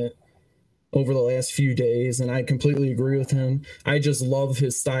saying it over the last few days, and I completely agree with him. I just love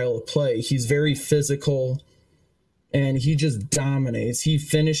his style of play. He's very physical, and he just dominates. He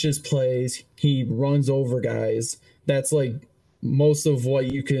finishes plays. He runs over guys. That's like most of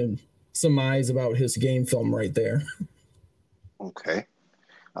what you can surmise about his game film right there. Okay.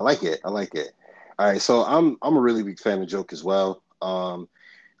 I like it. All right, so I'm a really big fan of Joke as well.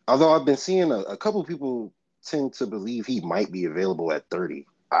 Although I've been seeing a couple people tend to believe he might be available at 30.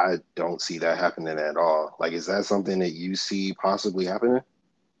 I don't see that happening at all. Like, is that something that you see possibly happening?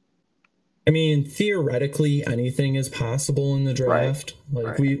 I mean, theoretically, anything is possible in the draft.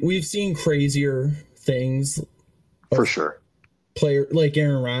 Right. Like we've seen crazier things. For sure. Player like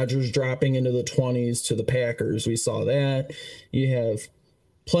Aaron Rodgers dropping into the 20s to the Packers. We saw that. You have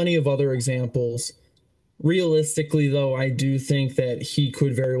plenty of other examples. Realistically, though, I do think that he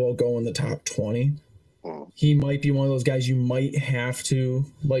could very well go in the top 20. He might be one of those guys you might have to,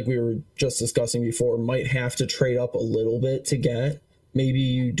 like we were just discussing before, might have to trade up a little bit to get. Maybe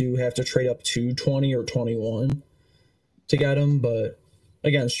you do have to trade up to 20 or 21 to get him. But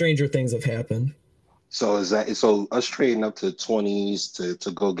again, stranger things have happened. So so us trading up to 20s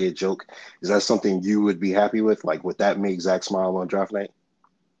to go get Joke, is that something you would be happy with? Like, would that make Zach smile on draft night?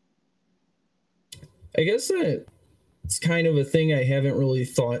 I guess that it's kind of a thing I haven't really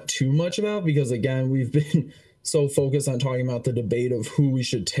thought too much about, because again, we've been so focused on talking about the debate of who we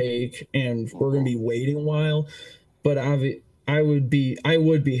should take, and we're going to be waiting a while. But I would be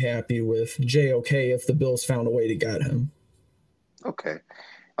happy with JOK if the Bills found a way to get him. Okay.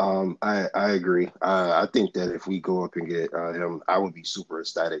 I agree. I think that if we go up and get him, I would be super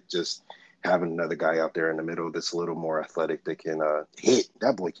ecstatic just having another guy out there in the middle that's a little more athletic that can hit.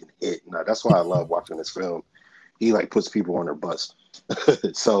 That boy can hit. Now, that's why I love watching this film. He like puts people on their butts.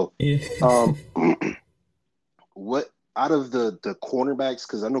 So, Yeah. What out of the cornerbacks,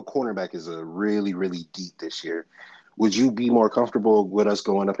 because I know cornerback is a really, really deep this year, would you be more comfortable with us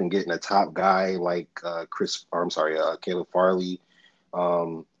going up and getting a top guy like Caleb Farley,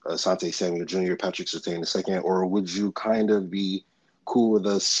 Asante Samuel Jr., Patrick Surtain II, or would you kind of be cool with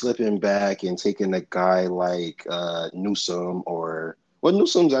us slipping back and taking a guy like Newsome, or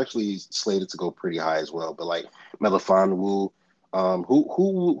Newsome's actually slated to go pretty high as well, but like Melifonwu,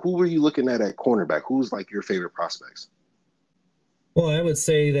 who were you looking at cornerback? Who's like your favorite prospects? Well, I would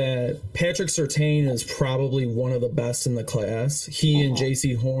say that Patrick Surtain is probably one of the best in the class. He and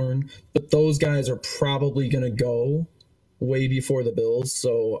J.C. Horn, but those guys are probably going to go way before the Bills,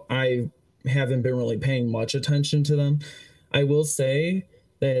 so I haven't been really paying much attention to them. I will say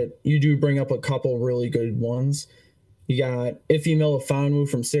that you do bring up a couple really good ones. You got Ife Melifonwu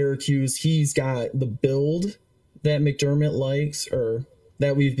from Syracuse. He's got the build that McDermott likes, or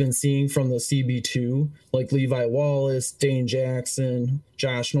that we've been seeing from the CB2, like Levi Wallace, Dane Jackson,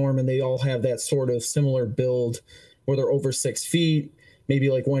 Josh Norman, they all have that sort of similar build where they're over 6 feet, maybe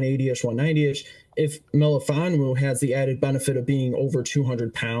like 180-ish, 190-ish. If Melifonwu has the added benefit of being over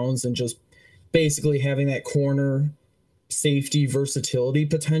 200 pounds and just basically having that corner safety versatility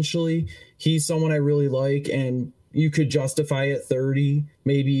potentially, he's someone I really like, and you could justify at 30,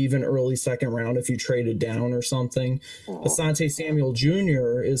 maybe even early second round if you traded down or something. Asante Samuel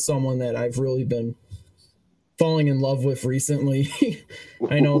Jr. is someone that I've really been falling in love with recently.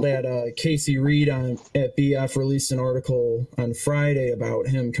 I know that Casey Reed at BF released an article on Friday about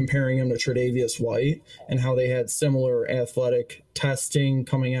him, comparing him to Tre'Davious White and how they had similar athletic testing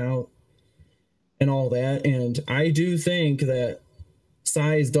coming out and all that. And I do think that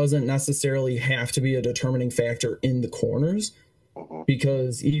size doesn't necessarily have to be a determining factor in the corners,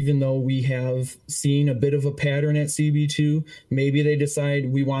 because even though we have seen a bit of a pattern at CB2, maybe they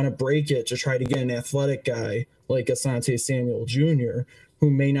decide we want to break it to try to get an athletic guy like Asante Samuel Jr., who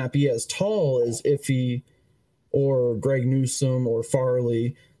may not be as tall as Iffy or Greg Newsome or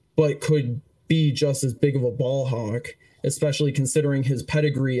Farley, but could be just as big of a ball hawk, especially considering his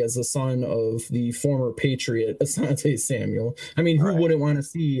pedigree as the son of the former Patriot Asante Samuel. I mean, who wouldn't want to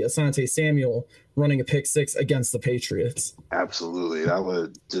see Asante Samuel running a pick six against the Patriots? Absolutely. That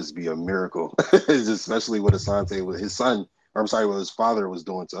would just be a miracle, especially what Asante, with his son, or I'm sorry, what his father was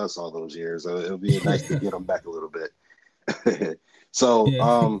doing to us all those years. So it would be nice to get him back a little bit. So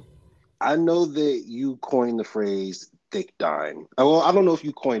yeah. I know that you coined the phrase thick dime. Well, I don't know if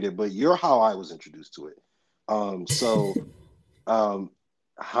you coined it, but you're how I was introduced to it. So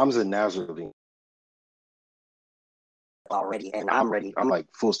Hamza Nasruddin already, and I'm ready. I'm like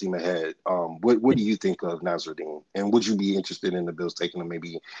full steam ahead. What do you think of Nasruddin? And would you be interested in the Bills taking him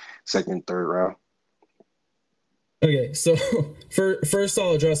maybe second, third round? Okay, so first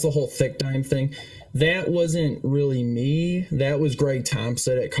I'll address the whole thick dime thing. That wasn't really me. That was Greg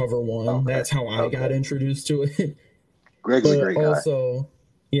Thompson at Cover One. Okay. That's how I got introduced to it. Greg's a great guy. Also,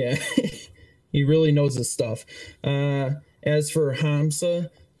 yeah. He really knows his stuff. As for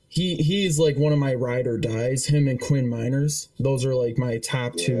Hamza, he's like one of my ride or dies. Him and Quinn Miners, those are like my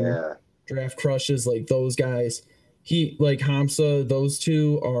top two draft crushes. Like those guys, he like Hamza. Those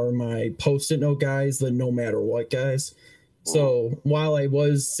two are my post-it note guys. The no matter what guys. So while I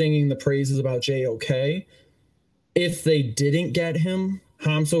was singing the praises about JOK, if they didn't get him,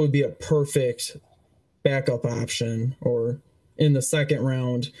 Hamza would be a perfect backup option or in the second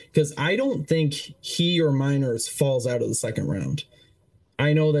round, because I don't think he or Miners falls out of the second round.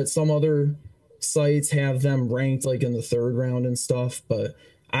 I know that some other sites have them ranked like in the third round and stuff, but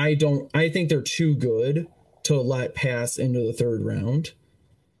I think they're too good to let pass into the third round.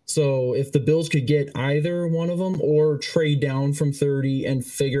 So if the Bills could get either one of them or trade down from 30 and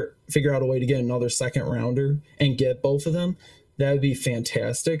figure out a way to get another second rounder and get both of them, that would be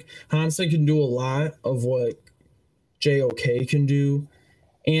fantastic. Hamza can do a lot of what JOK can do,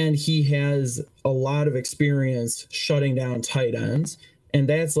 and he has a lot of experience shutting down tight ends, and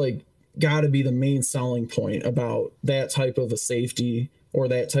that's like got to be the main selling point about that type of a safety or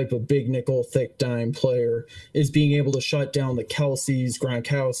that type of big nickel thick dime player, is being able to shut down the Kelceys,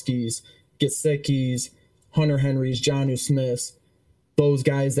 Gronkowskis, Gesicki's, Hunter Henrys, Jonnu Smiths, those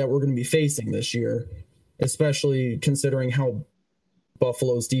guys that we're going to be facing this year, especially considering how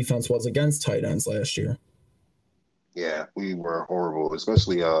Buffalo's defense was against tight ends last year. Yeah, we were horrible,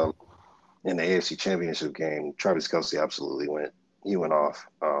 especially in the AFC Championship game. Travis Kelce absolutely went off.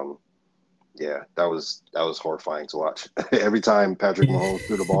 Yeah, that was horrifying to watch. Every time Patrick Mahomes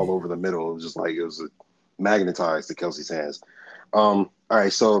threw the ball over the middle, it was just like it was magnetized to Kelce's hands. All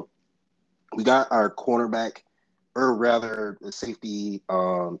right, so we got our cornerback, or rather the safety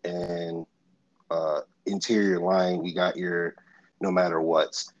and interior line. We got your no matter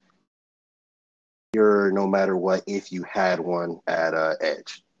what's. Your no matter what if you had one at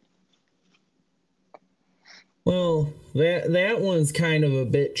edge. Well, that one's kind of a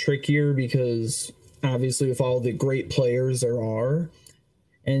bit trickier because obviously with all the great players there are,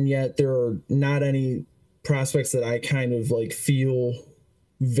 and yet there are not any prospects that I kind of like feel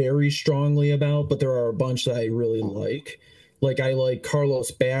very strongly about, but there are a bunch that I really like. Like I like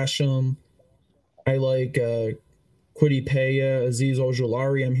Carlos Basham. I like Kwity Paye, Azeez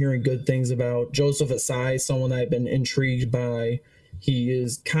Ojulari, I'm hearing good things about. Joseph Asai, someone that I've been intrigued by. He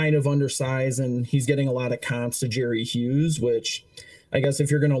is kind of undersized, and he's getting a lot of comps to Jerry Hughes, which I guess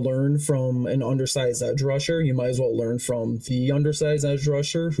if you're going to learn from an undersized edge rusher, you might as well learn from the undersized edge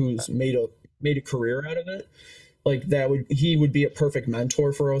rusher who's made a career out of it. Like he would be a perfect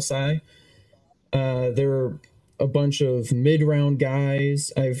mentor for Osai. There are a bunch of mid-round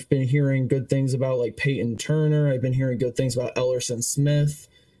guys. I've been hearing good things about like Peyton Turner. I've been hearing good things about Ellerson Smith,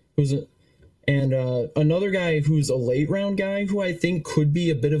 and another guy who's a late round guy who I think could be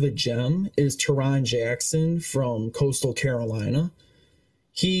a bit of a gem is Teron Jackson from Coastal Carolina.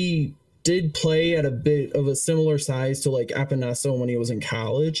 He did play at a bit of a similar size to like Epenesa when he was in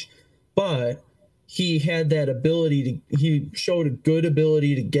college, but he had that ability he showed a good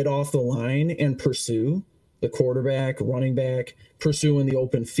ability to get off the line and pursue the quarterback, running back, pursue in the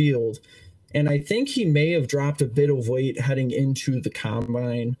open field. And I think he may have dropped a bit of weight heading into the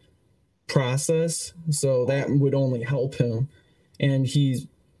combine process, so that would only help him. And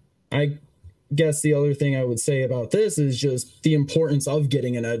I guess the other thing I would say about this is just the importance of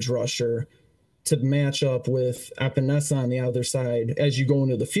getting an edge rusher to match up with Epenesa on the other side as you go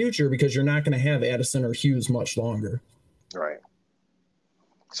into the future, because you're not going to have Addison or Hughes much longer. Right.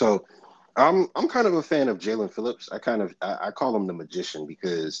 So I'm kind of a fan of Jaelan Phillips. I call him the magician,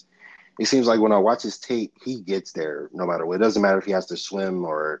 because it seems like when I watch his tape, he gets there no matter what. It doesn't matter if he has to swim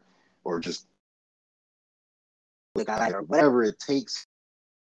or just or whatever it takes.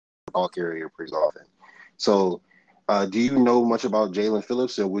 Ball carrier pretty often. So do you know much about Jaelan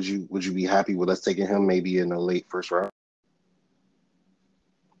Phillips, and would you be happy with us taking him maybe in the late first round?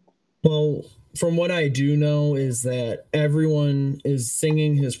 Well, from what I do know is that everyone is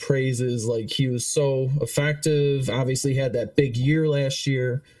singing his praises. Like, he was so effective, obviously had that big year last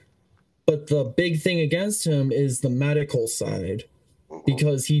year. But the big thing against him is the medical side,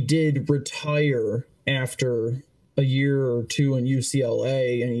 because he did retire after a year or two in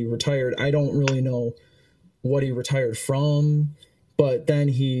UCLA, and he retired. I don't really know what he retired from, but then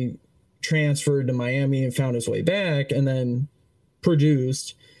he transferred to Miami and found his way back and then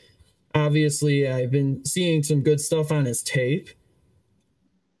produced. Obviously, I've been seeing some good stuff on his tape.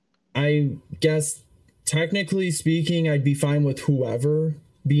 I guess, technically speaking, I'd be fine with whoever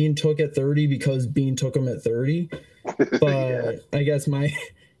Bean took at 30, because Bean took him at 30. But yeah. I guess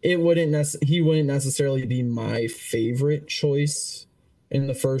he wouldn't necessarily be my favorite choice in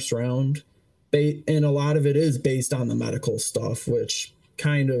the first round. And a lot of it is based on the medical stuff, which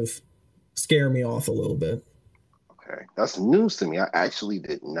kind of scare me off a little bit. Okay, that's news to me. I actually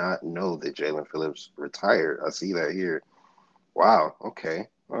did not know that Jaelan Phillips retired. I see that here. Wow. Okay.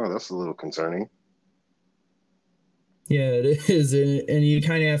 Oh, that's a little concerning. Yeah, it is. And you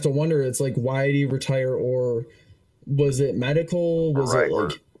kind of have to wonder, it's like, why did he retire? Or was it medical? Was it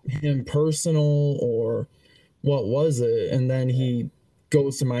like him personal, or what was it? And then he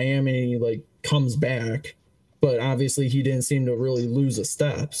goes to Miami and he like comes back, but obviously he didn't seem to really lose a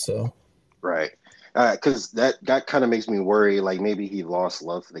step. So right, because that kind of makes me worry. Like, maybe he lost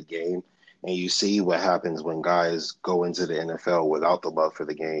love for the game, and you see what happens when guys go into the NFL without the love for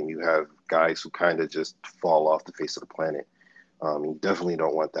the game. You have guys who kind of just fall off the face of the planet. You definitely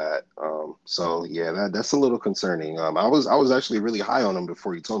don't want that. So yeah, that's a little concerning. I was actually really high on him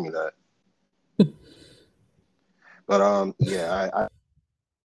before you told me that. But yeah, I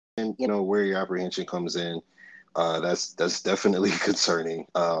and where your apprehension comes in, that's definitely concerning.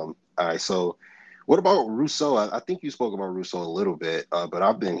 All right, so what about Rousseau? I think you spoke about Rousseau a little bit, but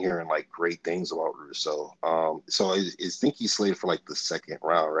I've been hearing like great things about Rousseau. So I think he's slated for like the second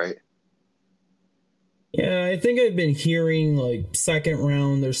round, right? Yeah, I think I've been hearing like second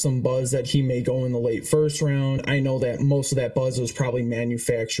round. There's some buzz that he may go in the late first round. I know that most of that buzz was probably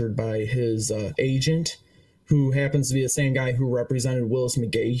manufactured by his agent, who happens to be the same guy who represented Willis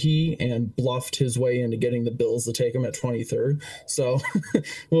McGahee and bluffed his way into getting the Bills to take him at 23rd. So,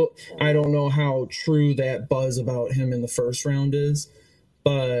 well, I don't know how true that buzz about him in the first round is.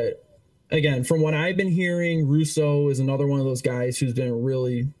 But again, from what I've been hearing, Rousseau is another one of those guys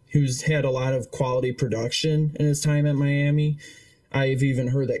who's had a lot of quality production in his time at Miami. I've even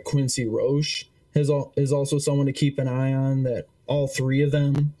heard that Quincy Roche is also someone to keep an eye on, that all three of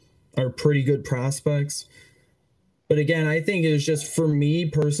them are pretty good prospects. But again, I think it's just, for me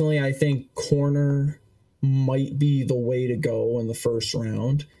personally, I think corner might be the way to go in the first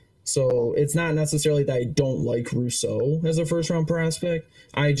round. So it's not necessarily that I don't like Rousseau as a first-round prospect.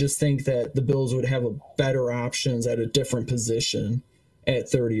 I just think that the Bills would have better options at a different position at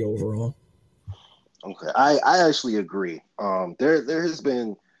 30 overall. Okay, I actually agree. There has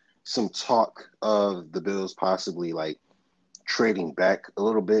been some talk of the Bills possibly like trading back a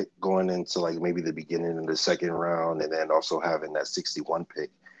little bit, going into like maybe the beginning of the second round, and then also having that 61 pick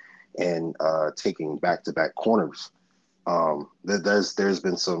and taking back-to-back corners. There's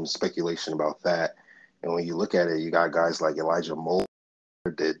been some speculation about that, and when you look at it, you got guys like Elijah Molden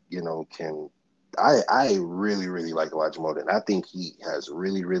that can. I really like Elijah Molden. I think he has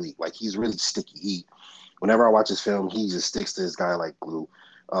really, really, like, he's really sticky. whenever I watch his film, he just sticks to his guy like glue.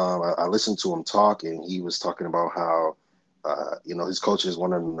 I listened to him talk, and he was talking about how his coaches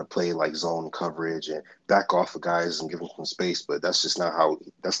wanted him to play like zone coverage and back off the guys and give him some space, but that's just not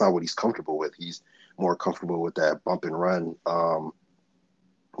what he's comfortable with. He's more comfortable with that bump and run,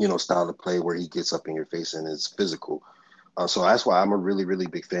 style of play where he gets up in your face and is physical. So that's why I'm a really, really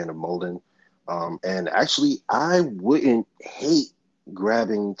big fan of Molden. And actually, I wouldn't hate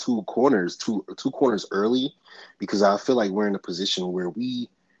grabbing two corners early, because I feel like we're in a position where we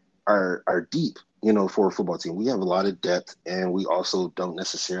are deep, for a football team. We have a lot of depth, and we also don't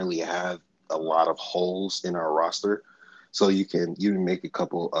necessarily have a lot of holes in our roster. So you can make take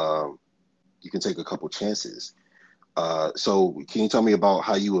a couple chances. So can you tell me about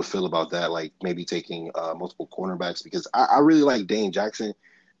how you would feel about that? Like maybe taking multiple cornerbacks, because I really like Dane Jackson,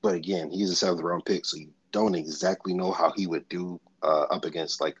 but again, he's a 7th round pick, so you don't exactly know how he would do up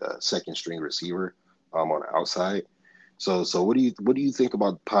against like a second string receiver on the outside. So what do you think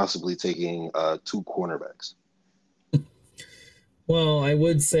about possibly taking 2 cornerbacks? Well, I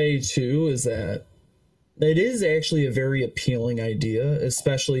would say too is that it is actually a very appealing idea,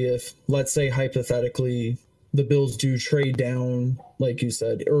 especially if, let's say hypothetically, the Bills do trade down, like you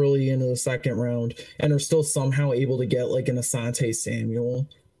said, early into the 2nd round and are still somehow able to get like an Asante Samuel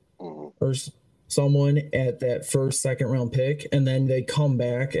or someone at that 1st, 2nd round pick, and then they come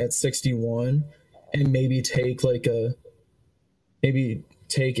back at 61 and maybe take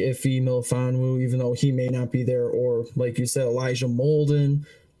Ife Melifonwu, even though he may not be there, or like you said, Elijah Molden,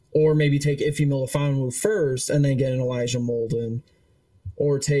 or maybe take Ife Melifonwu first and then get an Elijah Molden,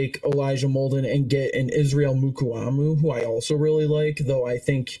 or take Elijah Molden and get an Israel Mukuamu, who I also really like, though I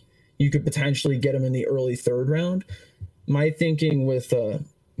think you could potentially get him in the early 3rd round. My thinking with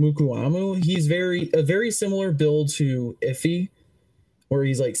Mukuamu, he's a very similar build to Iffy, where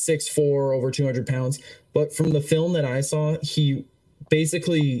he's like 6'4", over 200 pounds. But from the film that I saw, he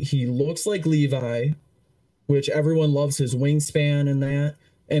looks like Levi, which everyone loves his wingspan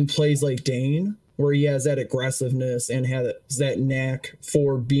and plays like Dane, where he has that aggressiveness and has that knack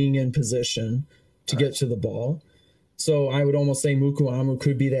for being in position to get to the ball. So I would almost say Mukuamu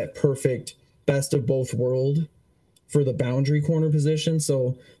could be that perfect best of both worlds for the boundary corner position.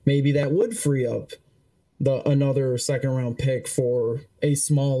 So maybe that would free up another 2nd round pick for a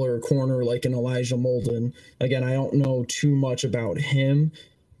smaller corner like an Elijah Molden. Again, I don't know too much about him,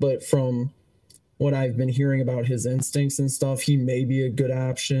 but from what I've been hearing about his instincts and stuff, he may be a good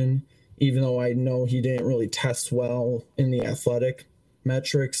option, even though I know he didn't really test well in the athletic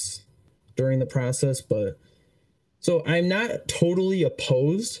metrics during the process. But so I'm not totally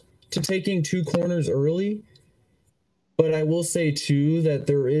opposed to taking 2 corners early. But I will say, too, that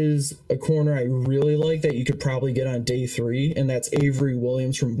there is a corner I really like that you could probably get on day 3, and that's Avery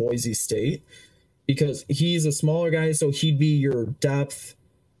Williams from Boise State, because he's a smaller guy, so he'd be your depth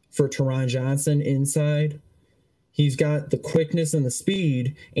for Taron Johnson inside. He's got the quickness and the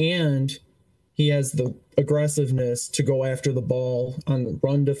speed, and he has the aggressiveness to go after the ball on the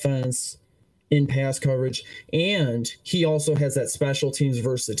run defense, in pass coverage, and he also has that special teams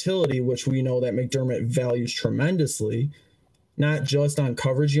versatility, which we know that McDermott values tremendously, not just on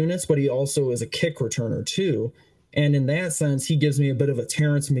coverage units, but he also is a kick returner too. And in that sense, he gives me a bit of a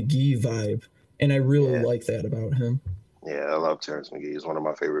Terrence McGee vibe, and I really like that about him. Yeah, I love Terrence McGee. He's one of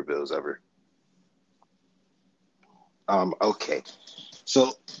my favorite Bills ever. Okay.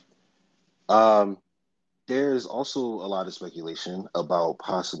 So, there's also a lot of speculation about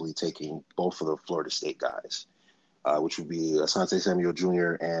possibly taking both of the Florida State guys, which would be Asante Samuel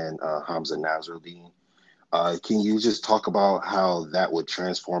Jr. and Hamza Nasruddin. Can you just talk about how that would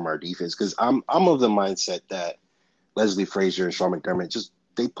transform our defense? Because I'm of the mindset that Leslie Frazier and Sean McDermott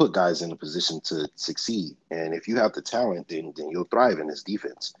they put guys in a position to succeed, and if you have the talent, then you'll thrive in this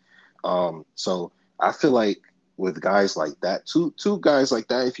defense. So I feel like with guys like that, two guys like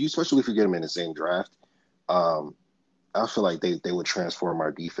that, especially if you get them in the same draft. I feel like they would transform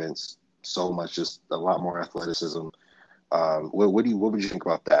our defense so much, just a lot more athleticism. What would you think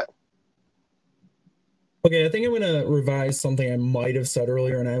about that? Okay, I think I'm going to revise something I might have said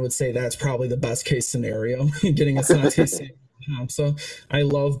earlier, and I would say that's probably the best case scenario, getting Asante Samuel and Hamza. I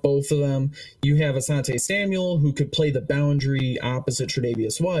love both of them. You have Asante Samuel, who could play the boundary opposite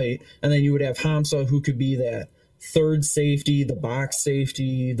Tre'Davious White, and then you would have Hamza, who could be that 3rd safety, the box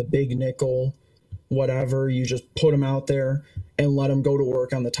safety, the big nickel, whatever. You just put him out there and let him go to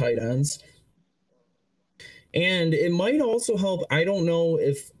work on the tight ends. And it might also help. I don't know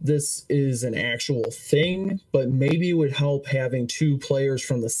if this is an actual thing, but maybe it would help having 2 players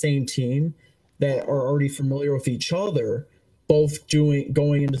from the same team that are already familiar with each other, both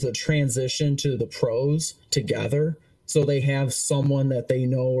going into the transition to the pros together. So they have someone that they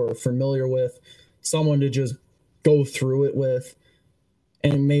know or are familiar with, someone to just go through it with,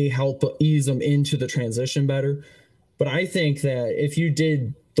 and it may help ease them into the transition better. But I think that if you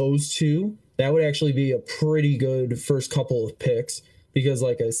did those two, that would actually be a pretty good first couple of picks, because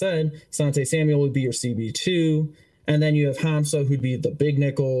like I said, Asante Samuel would be your CB2, and then you have Hamza, who'd be the big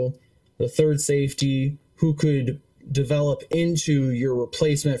nickel, the third safety, who could develop into your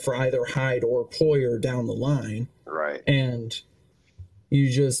replacement for either Hyde or Poyer down the line. Right. And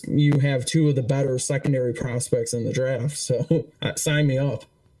you have two of the better secondary prospects in the draft. So sign me up.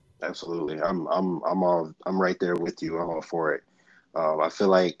 Absolutely. I'm right there with you. I'm all for it. I feel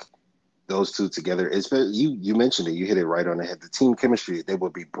like those two together, you mentioned it, you hit it right on the head. The team chemistry they will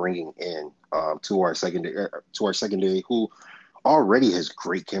be bringing in to our secondary, who already has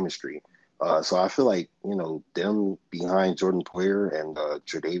great chemistry. So I feel like, them behind Jordan Poyer and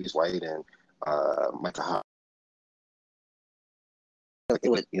Tre'Davious White and Micah Hyde, it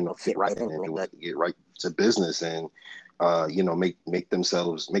would, fit right in, and it would get right to business and,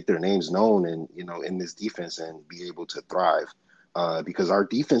 make their names known and, in this defense and be able to thrive. Because our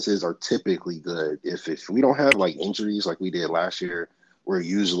defenses are typically good. If we don't have like injuries like we did last year, we're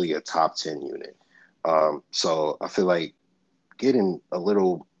usually a top 10 unit. So I feel like getting a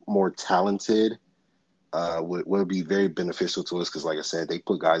little more talented would be very beneficial to us, because like I said, they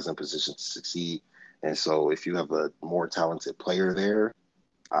put guys in position to succeed. And so if you have a more talented player there,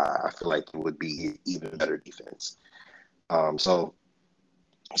 I feel like it would be even better defense. So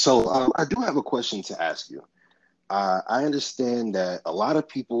I do have a question to ask you. I understand that a lot of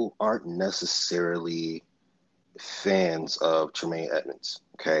people aren't necessarily fans of Tremaine Edmunds,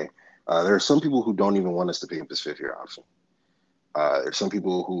 okay? There are some people who don't even want us to pick up his fifth-year option. There's some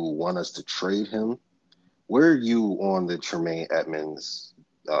people who want us to trade him. Where are you on the Tremaine Edmunds?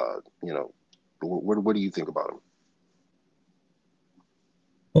 What do you think about him?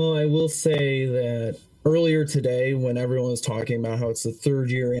 Well, I will say that earlier today, when everyone was talking about how it's the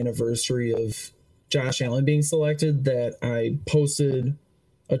 3rd-year anniversary of Josh Allen being selected, that I posted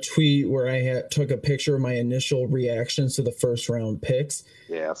a tweet where I took a picture of my initial reactions to the first-round picks.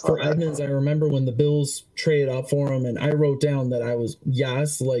 Yeah, for Edmunds, I remember when the Bills traded up for him, and I wrote down that I was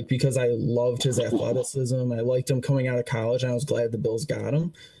because I loved his athleticism. I liked him coming out of college, and I was glad the Bills got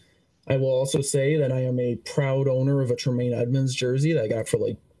him. I will also say that I am a proud owner of a Tremaine Edmunds jersey that I got for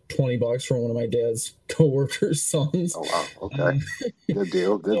like $20 from one of my dad's coworkers' sons. Oh, wow. Okay. Good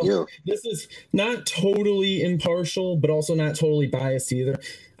deal. Good deal. This is not totally impartial, but also not totally biased either.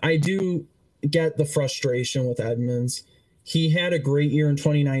 I do get the frustration with Edmunds. He had a great year in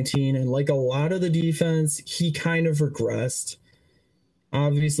 2019, and like a lot of the defense, he kind of regressed.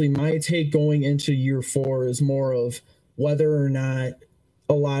 Obviously, my take going into year 4 is more of whether or not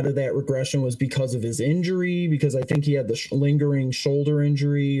a lot of that regression was because of his injury, because I think he had the lingering shoulder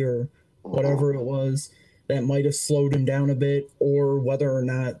injury or whatever it was that might have slowed him down a bit, or whether or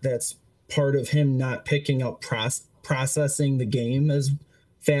not that's part of him not picking up processing the game as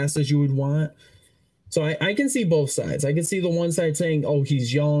fast as you would want. So I can see both sides. I can see the one side saying, oh,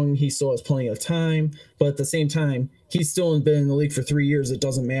 he's young, he still has plenty of time, but at the same time, he's still been in the league for 3 years. It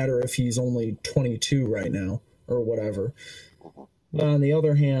doesn't matter if he's only 22 right now or whatever. But on the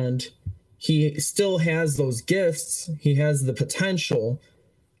other hand, he still has those gifts. He has the potential.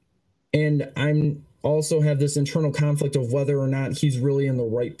 And I'm also have this internal conflict of whether or not he's really in the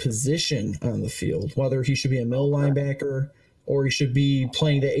right position on the field, whether he should be a middle linebacker or he should be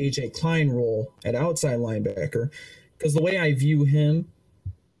playing the A.J. Klein role at outside linebacker. Because the way I view him,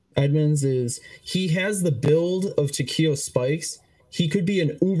 Edmunds, is he has the build of Takeo Spikes. He could be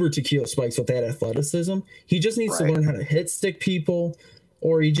an uber Takeo Spikes with that athleticism. He just needs to learn how to hit stick people,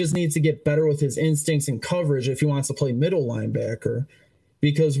 or he just needs to get better with his instincts and coverage if he wants to play middle linebacker,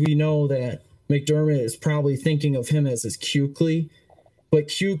 because we know that McDermott is probably thinking of him as his Kuechly, but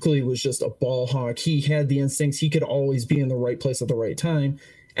Kuechly was just a ball hawk. He had the instincts. He could always be in the right place at the right time.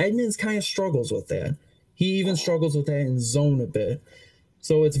 Edmunds kind of struggles with that. He even struggles with that in zone a bit.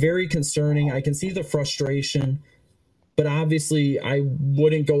 So it's very concerning. I can see the frustration. But obviously, I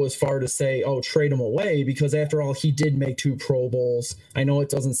wouldn't go as far to say, oh, trade him away, because after all, he did make 2 Pro Bowls. I know it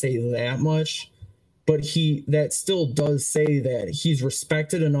doesn't say that much, but that still does say that he's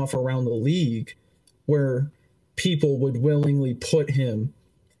respected enough around the league where people would willingly put him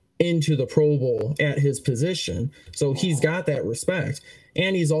into the Pro Bowl at his position. So he's got that respect.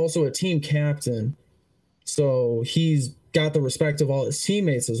 And he's also a team captain. So he's got the respect of all his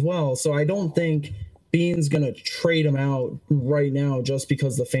teammates as well. So I don't think Beane's going to trade him out right now just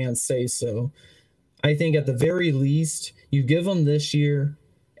because the fans say so. I think at the very least, You give him this year.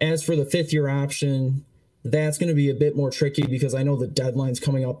 As for the 5th-year option, that's going to be a bit more tricky because I know the deadline's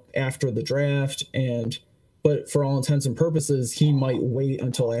coming up after the draft, but for all intents and purposes, he might wait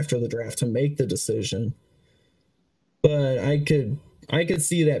until after the draft to make the decision. But I could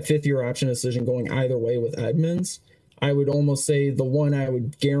see that 5th-year option decision going either way with Edmonds. I would almost say the one I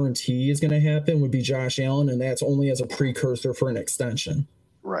would guarantee is going to happen would be Josh Allen, and that's only as a precursor for an extension.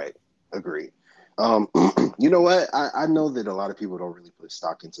 Right. Agree. You know what? I know that a lot of people don't really put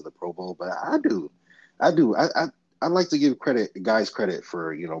stock into the Pro Bowl, but I do. I like to give guys credit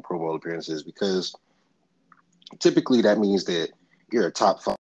for, Pro Bowl appearances, because typically that means that you're a top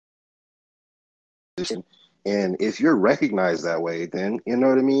 5 position. And if you're recognized that way, then, you know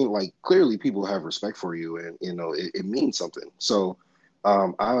what I mean? Like, clearly people have respect for you, and, it means something. So,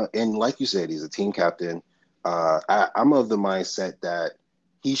 and like you said, he's a team captain. I'm of the mindset that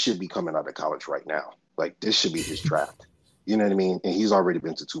he should be coming out of college right now. Like, this should be his draft. You know what I mean? And he's already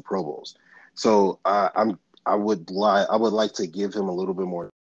been to 2 Pro Bowls. So I would like to give him a little bit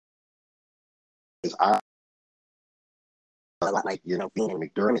more. I like,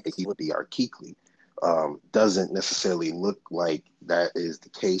 McDermott, that he would be our Kuechly. Doesn't necessarily look like that is the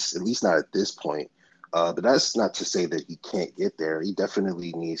case, at least not at this point. But that's not to say that he can't get there. He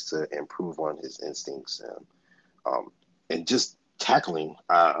definitely needs to improve on his instincts and just tackling.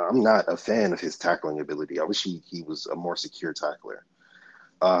 I'm not a fan of his tackling ability. I wish he was a more secure tackler.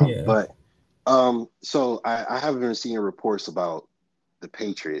 But so I have been seeing reports about the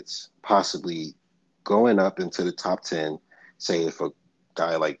Patriots possibly going up into the top 10, say if a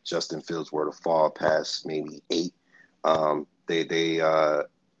guy like Justin Fields were to fall past maybe 8, they're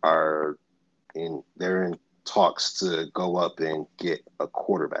in talks to go up and get a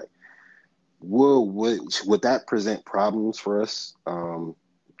quarterback. Would that present problems for us,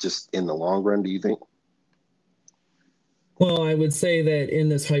 just in the long run, do you think? Well, I would say that in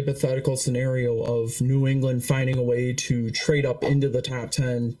this hypothetical scenario of New England finding a way to trade up into the top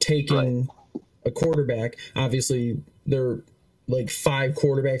 10, taking a quarterback, obviously there are like 5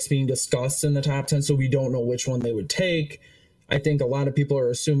 quarterbacks being discussed in the top 10, so we don't know which one they would take. I think a lot of people are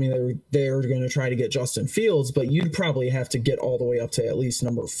assuming they're going to try to get Justin Fields, but you'd probably have to get all the way up to at least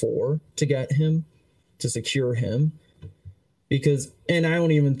number 4 to get him, to secure him. And I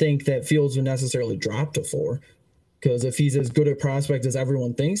don't even think that Fields would necessarily drop to 4, because if he's as good a prospect as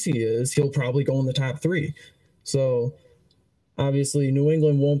everyone thinks he is, he'll probably go in the top 3. So obviously New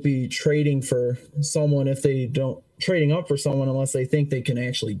England won't be trading for someone trading up for someone unless they think they can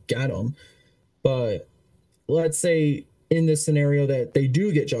actually get them. But let's say in this scenario that they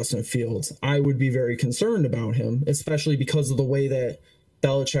do get Justin Fields, I would be very concerned about him, especially because of the way that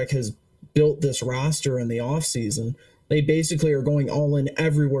Belichick has built this roster in the offseason. They basically are going all in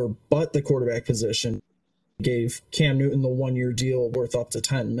everywhere but the quarterback position. Gave Cam Newton the 1-year deal worth up to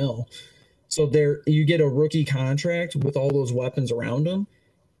 $10 million. So there you get a rookie contract with all those weapons around him,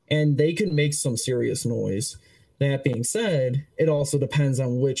 and they can make some serious noise. That being said, it also depends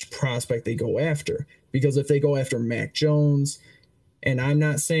on which prospect they go after. Because if they go after Mac Jones, and I'm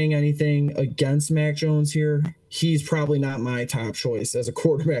not saying anything against Mac Jones here, he's probably not my top choice as a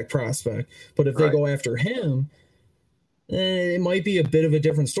quarterback prospect. But if they go after him, it might be a bit of a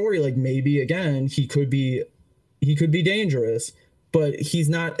different story. Like maybe, again, he could be dangerous, but he's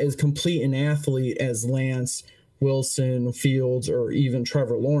not as complete an athlete as Lance, Wilson, Fields, or even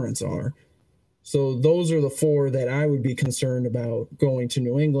Trevor Lawrence are. So those are the 4 that I would be concerned about going to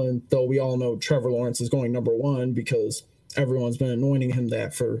New England, though we all know Trevor Lawrence is going number 1 because everyone's been anointing him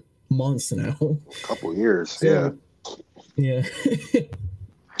that for months now. A couple years, yeah.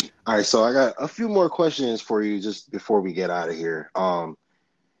 All right, so I got a few more questions for you just before we get out of here.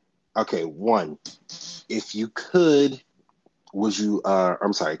 Okay, 1, if you could,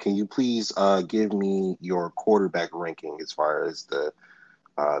 can you please give me your quarterback ranking as far as the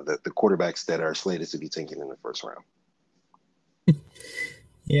quarterbacks that are slated to be taken in the first round?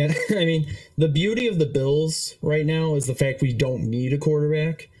 Yeah, I mean, the beauty of the Bills right now is the fact we don't need a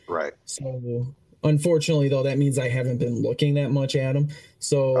quarterback. Right. So, unfortunately, though, that means I haven't been looking that much at them.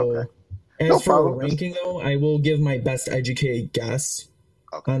 So, as for a ranking, though, I will give my best educated guess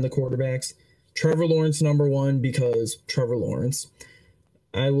on the quarterbacks. Trevor Lawrence, number 1, because Trevor Lawrence.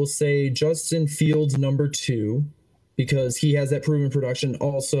 I will say Justin Fields, number 2, because he has that proven production.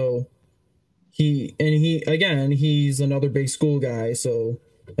 Also, he's another big school guy. So,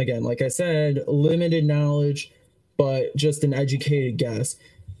 again, like I said, limited knowledge, but just an educated guess.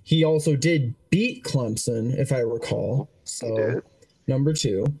 He also did beat Clemson, if I recall. So, number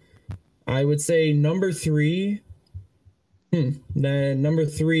 2. I would say number 3. Then number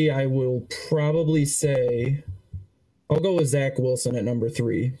 3, I will probably say I'll go with Zach Wilson at number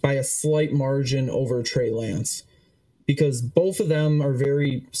 3 by a slight margin over Trey Lance, because both of them are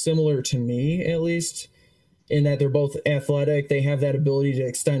very similar to me, at least, in that they're both athletic. They have that ability to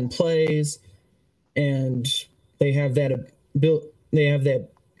extend plays, and they have that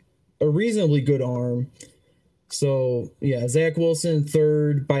a reasonably good arm. So yeah, Zach Wilson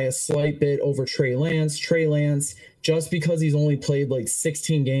third by a slight bit over Trey Lance. Trey Lance, just because he's only played like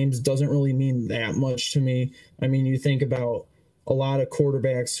 16 games doesn't really mean that much to me. I mean, you think about a lot of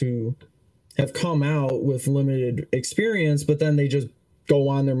quarterbacks who have come out with limited experience, but then they just go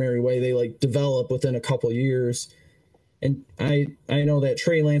on their merry way. They like develop within a couple years. And I know that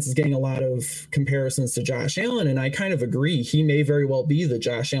Trey Lance is getting a lot of comparisons to Josh Allen, and I kind of agree. He may very well be the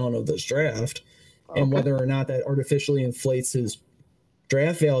Josh Allen of this draft. And whether or not that artificially inflates his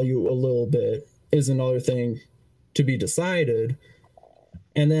draft value a little bit is another thing to be decided.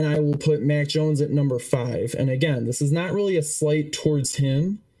 And then I will put Mac Jones at number 5. And again, this is not really a slight towards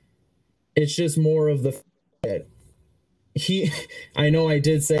him. It's just more of the that I know I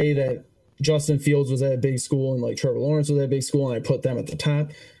did say that Justin Fields was at a big school and like Trevor Lawrence was at a big school, and I put them at the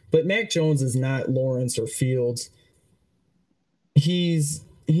top. But Mac Jones is not Lawrence or Fields. He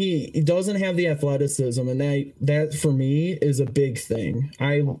doesn't have the athleticism, and that for me is a big thing.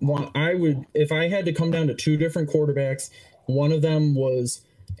 I would, if I had to come down to 2 different quarterbacks, one of them was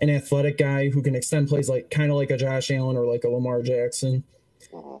an athletic guy who can extend plays like kind of like a Josh Allen or like a Lamar Jackson.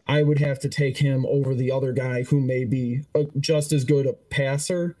 I would have to take him over the other guy who may be just as good a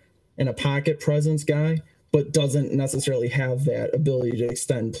passer and a pocket presence guy, but doesn't necessarily have that ability to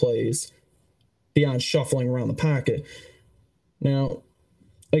extend plays beyond shuffling around the pocket. Now,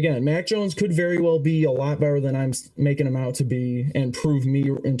 again, Mac Jones could very well be a lot better than I'm making him out to be and prove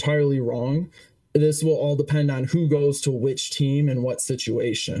me entirely wrong. This will all depend on who goes to which team and what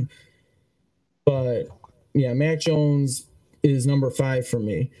situation. But yeah, Mac Jones is number 5 for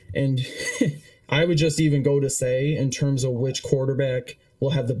me. And I would just even go to say, in terms of which quarterback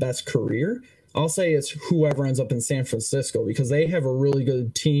will have the best career, I'll say it's whoever ends up in San Francisco, because they have a really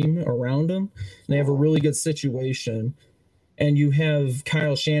good team around them. They have a really good situation. And you have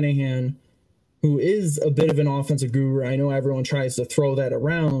Kyle Shanahan, who is a bit of an offensive guru. I know everyone tries to throw that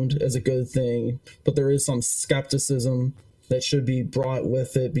around as a good thing, but there is some skepticism that should be brought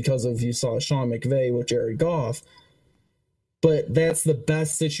with it because of, you saw Sean McVay with Jared Goff. But that's the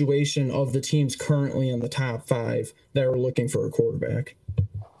best situation of the teams currently in the top 5 that are looking for a quarterback.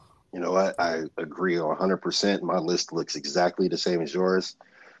 You know what? I agree 100%. My list looks exactly the same as yours.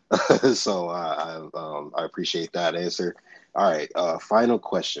 So I appreciate that answer. All right, final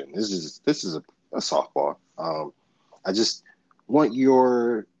question. This is a softball. I just want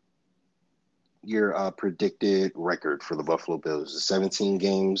your predicted record for the Buffalo Bills. 17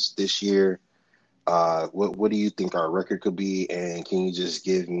 games this year. What do you think our record could be? And can you just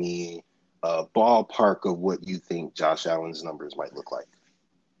give me a ballpark of what you think Josh Allen's numbers might look like?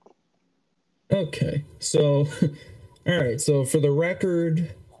 Okay, so all right, so for the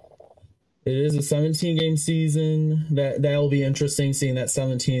record, it is a 17-game season. That'll be interesting, seeing that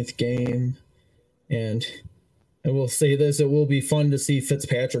 17th game. And I will say this, it will be fun to see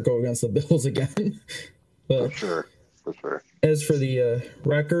Fitzpatrick go against the Bills again. But for sure. As for the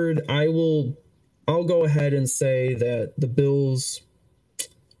record, I'll go ahead and say that the Bills,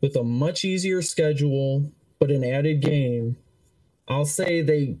 with a much easier schedule but an added game, I'll say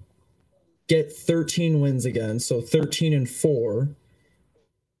they get 13 wins again, so 13-4.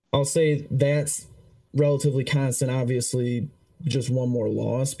 I'll say that's relatively constant. Obviously, just one more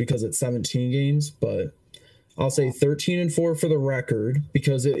loss because it's 17 games, but I'll say 13-4 for the record,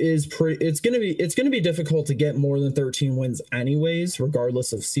 because it's gonna be difficult to get more than 13 wins anyways,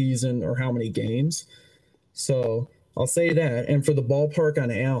 regardless of season or how many games. So I'll say that. And for the ballpark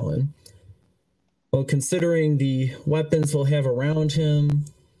on Allen, well, considering the weapons he'll have around him,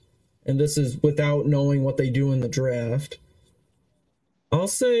 and this is without knowing what they do in the draft, I'll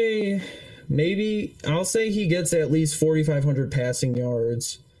say he gets at least 4,500 passing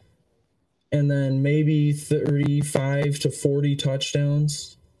yards, and then maybe 35 to 40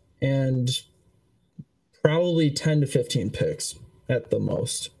 touchdowns, and probably 10 to 15 picks at the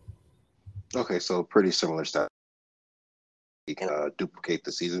most. Okay, so pretty similar stuff. You can duplicate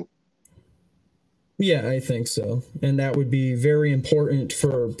the season. Yeah, I think so. And that would be very important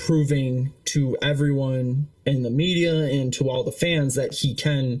for proving to everyone in the media and to all the fans that he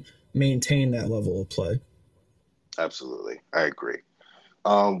can maintain that level of play. Absolutely. I agree.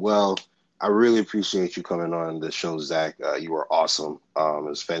 Well, I really appreciate you coming on the show, Zach. You were awesome. It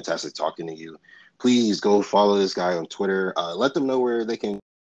was fantastic talking to you. Please go follow this guy on Twitter. Let them know where they can.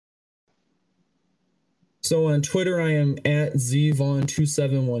 So on Twitter, I am at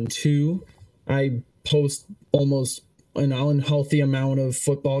zvaughn2712. I post almost an unhealthy amount of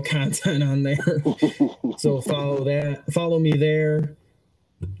football content on there. So follow me there.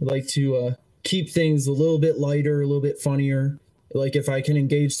 I like to keep things a little bit lighter, a little bit funnier. Like if I can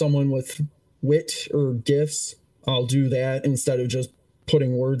engage someone with wit or gifs, I'll do that instead of just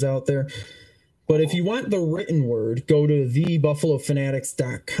putting words out there. But if you want the written word, go to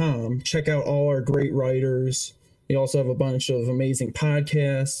thebuffalofanatics.com. Check out all our great writers. We also have a bunch of amazing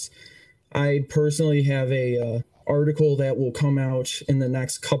podcasts. I personally have a article that will come out in the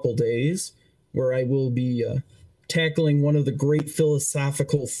next couple days where I will be tackling one of the great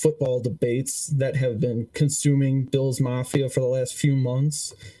philosophical football debates that have been consuming Bills Mafia for the last few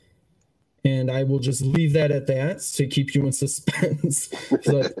months. And I will just leave that at that to keep you in suspense.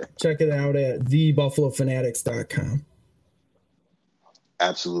 So check it out at thebuffalofanatics.com.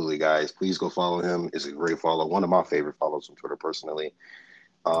 Absolutely, guys. Please go follow him. It's a great follow. One of my favorite follows on Twitter personally.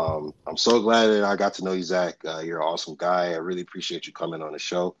 I'm so glad that I got to know you, Zach. You're an awesome guy. I really appreciate you coming on the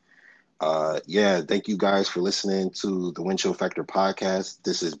show. Thank you guys for listening to the Wind Chill Factor podcast.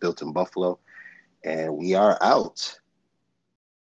 This is Built in Buffalo, and we are out.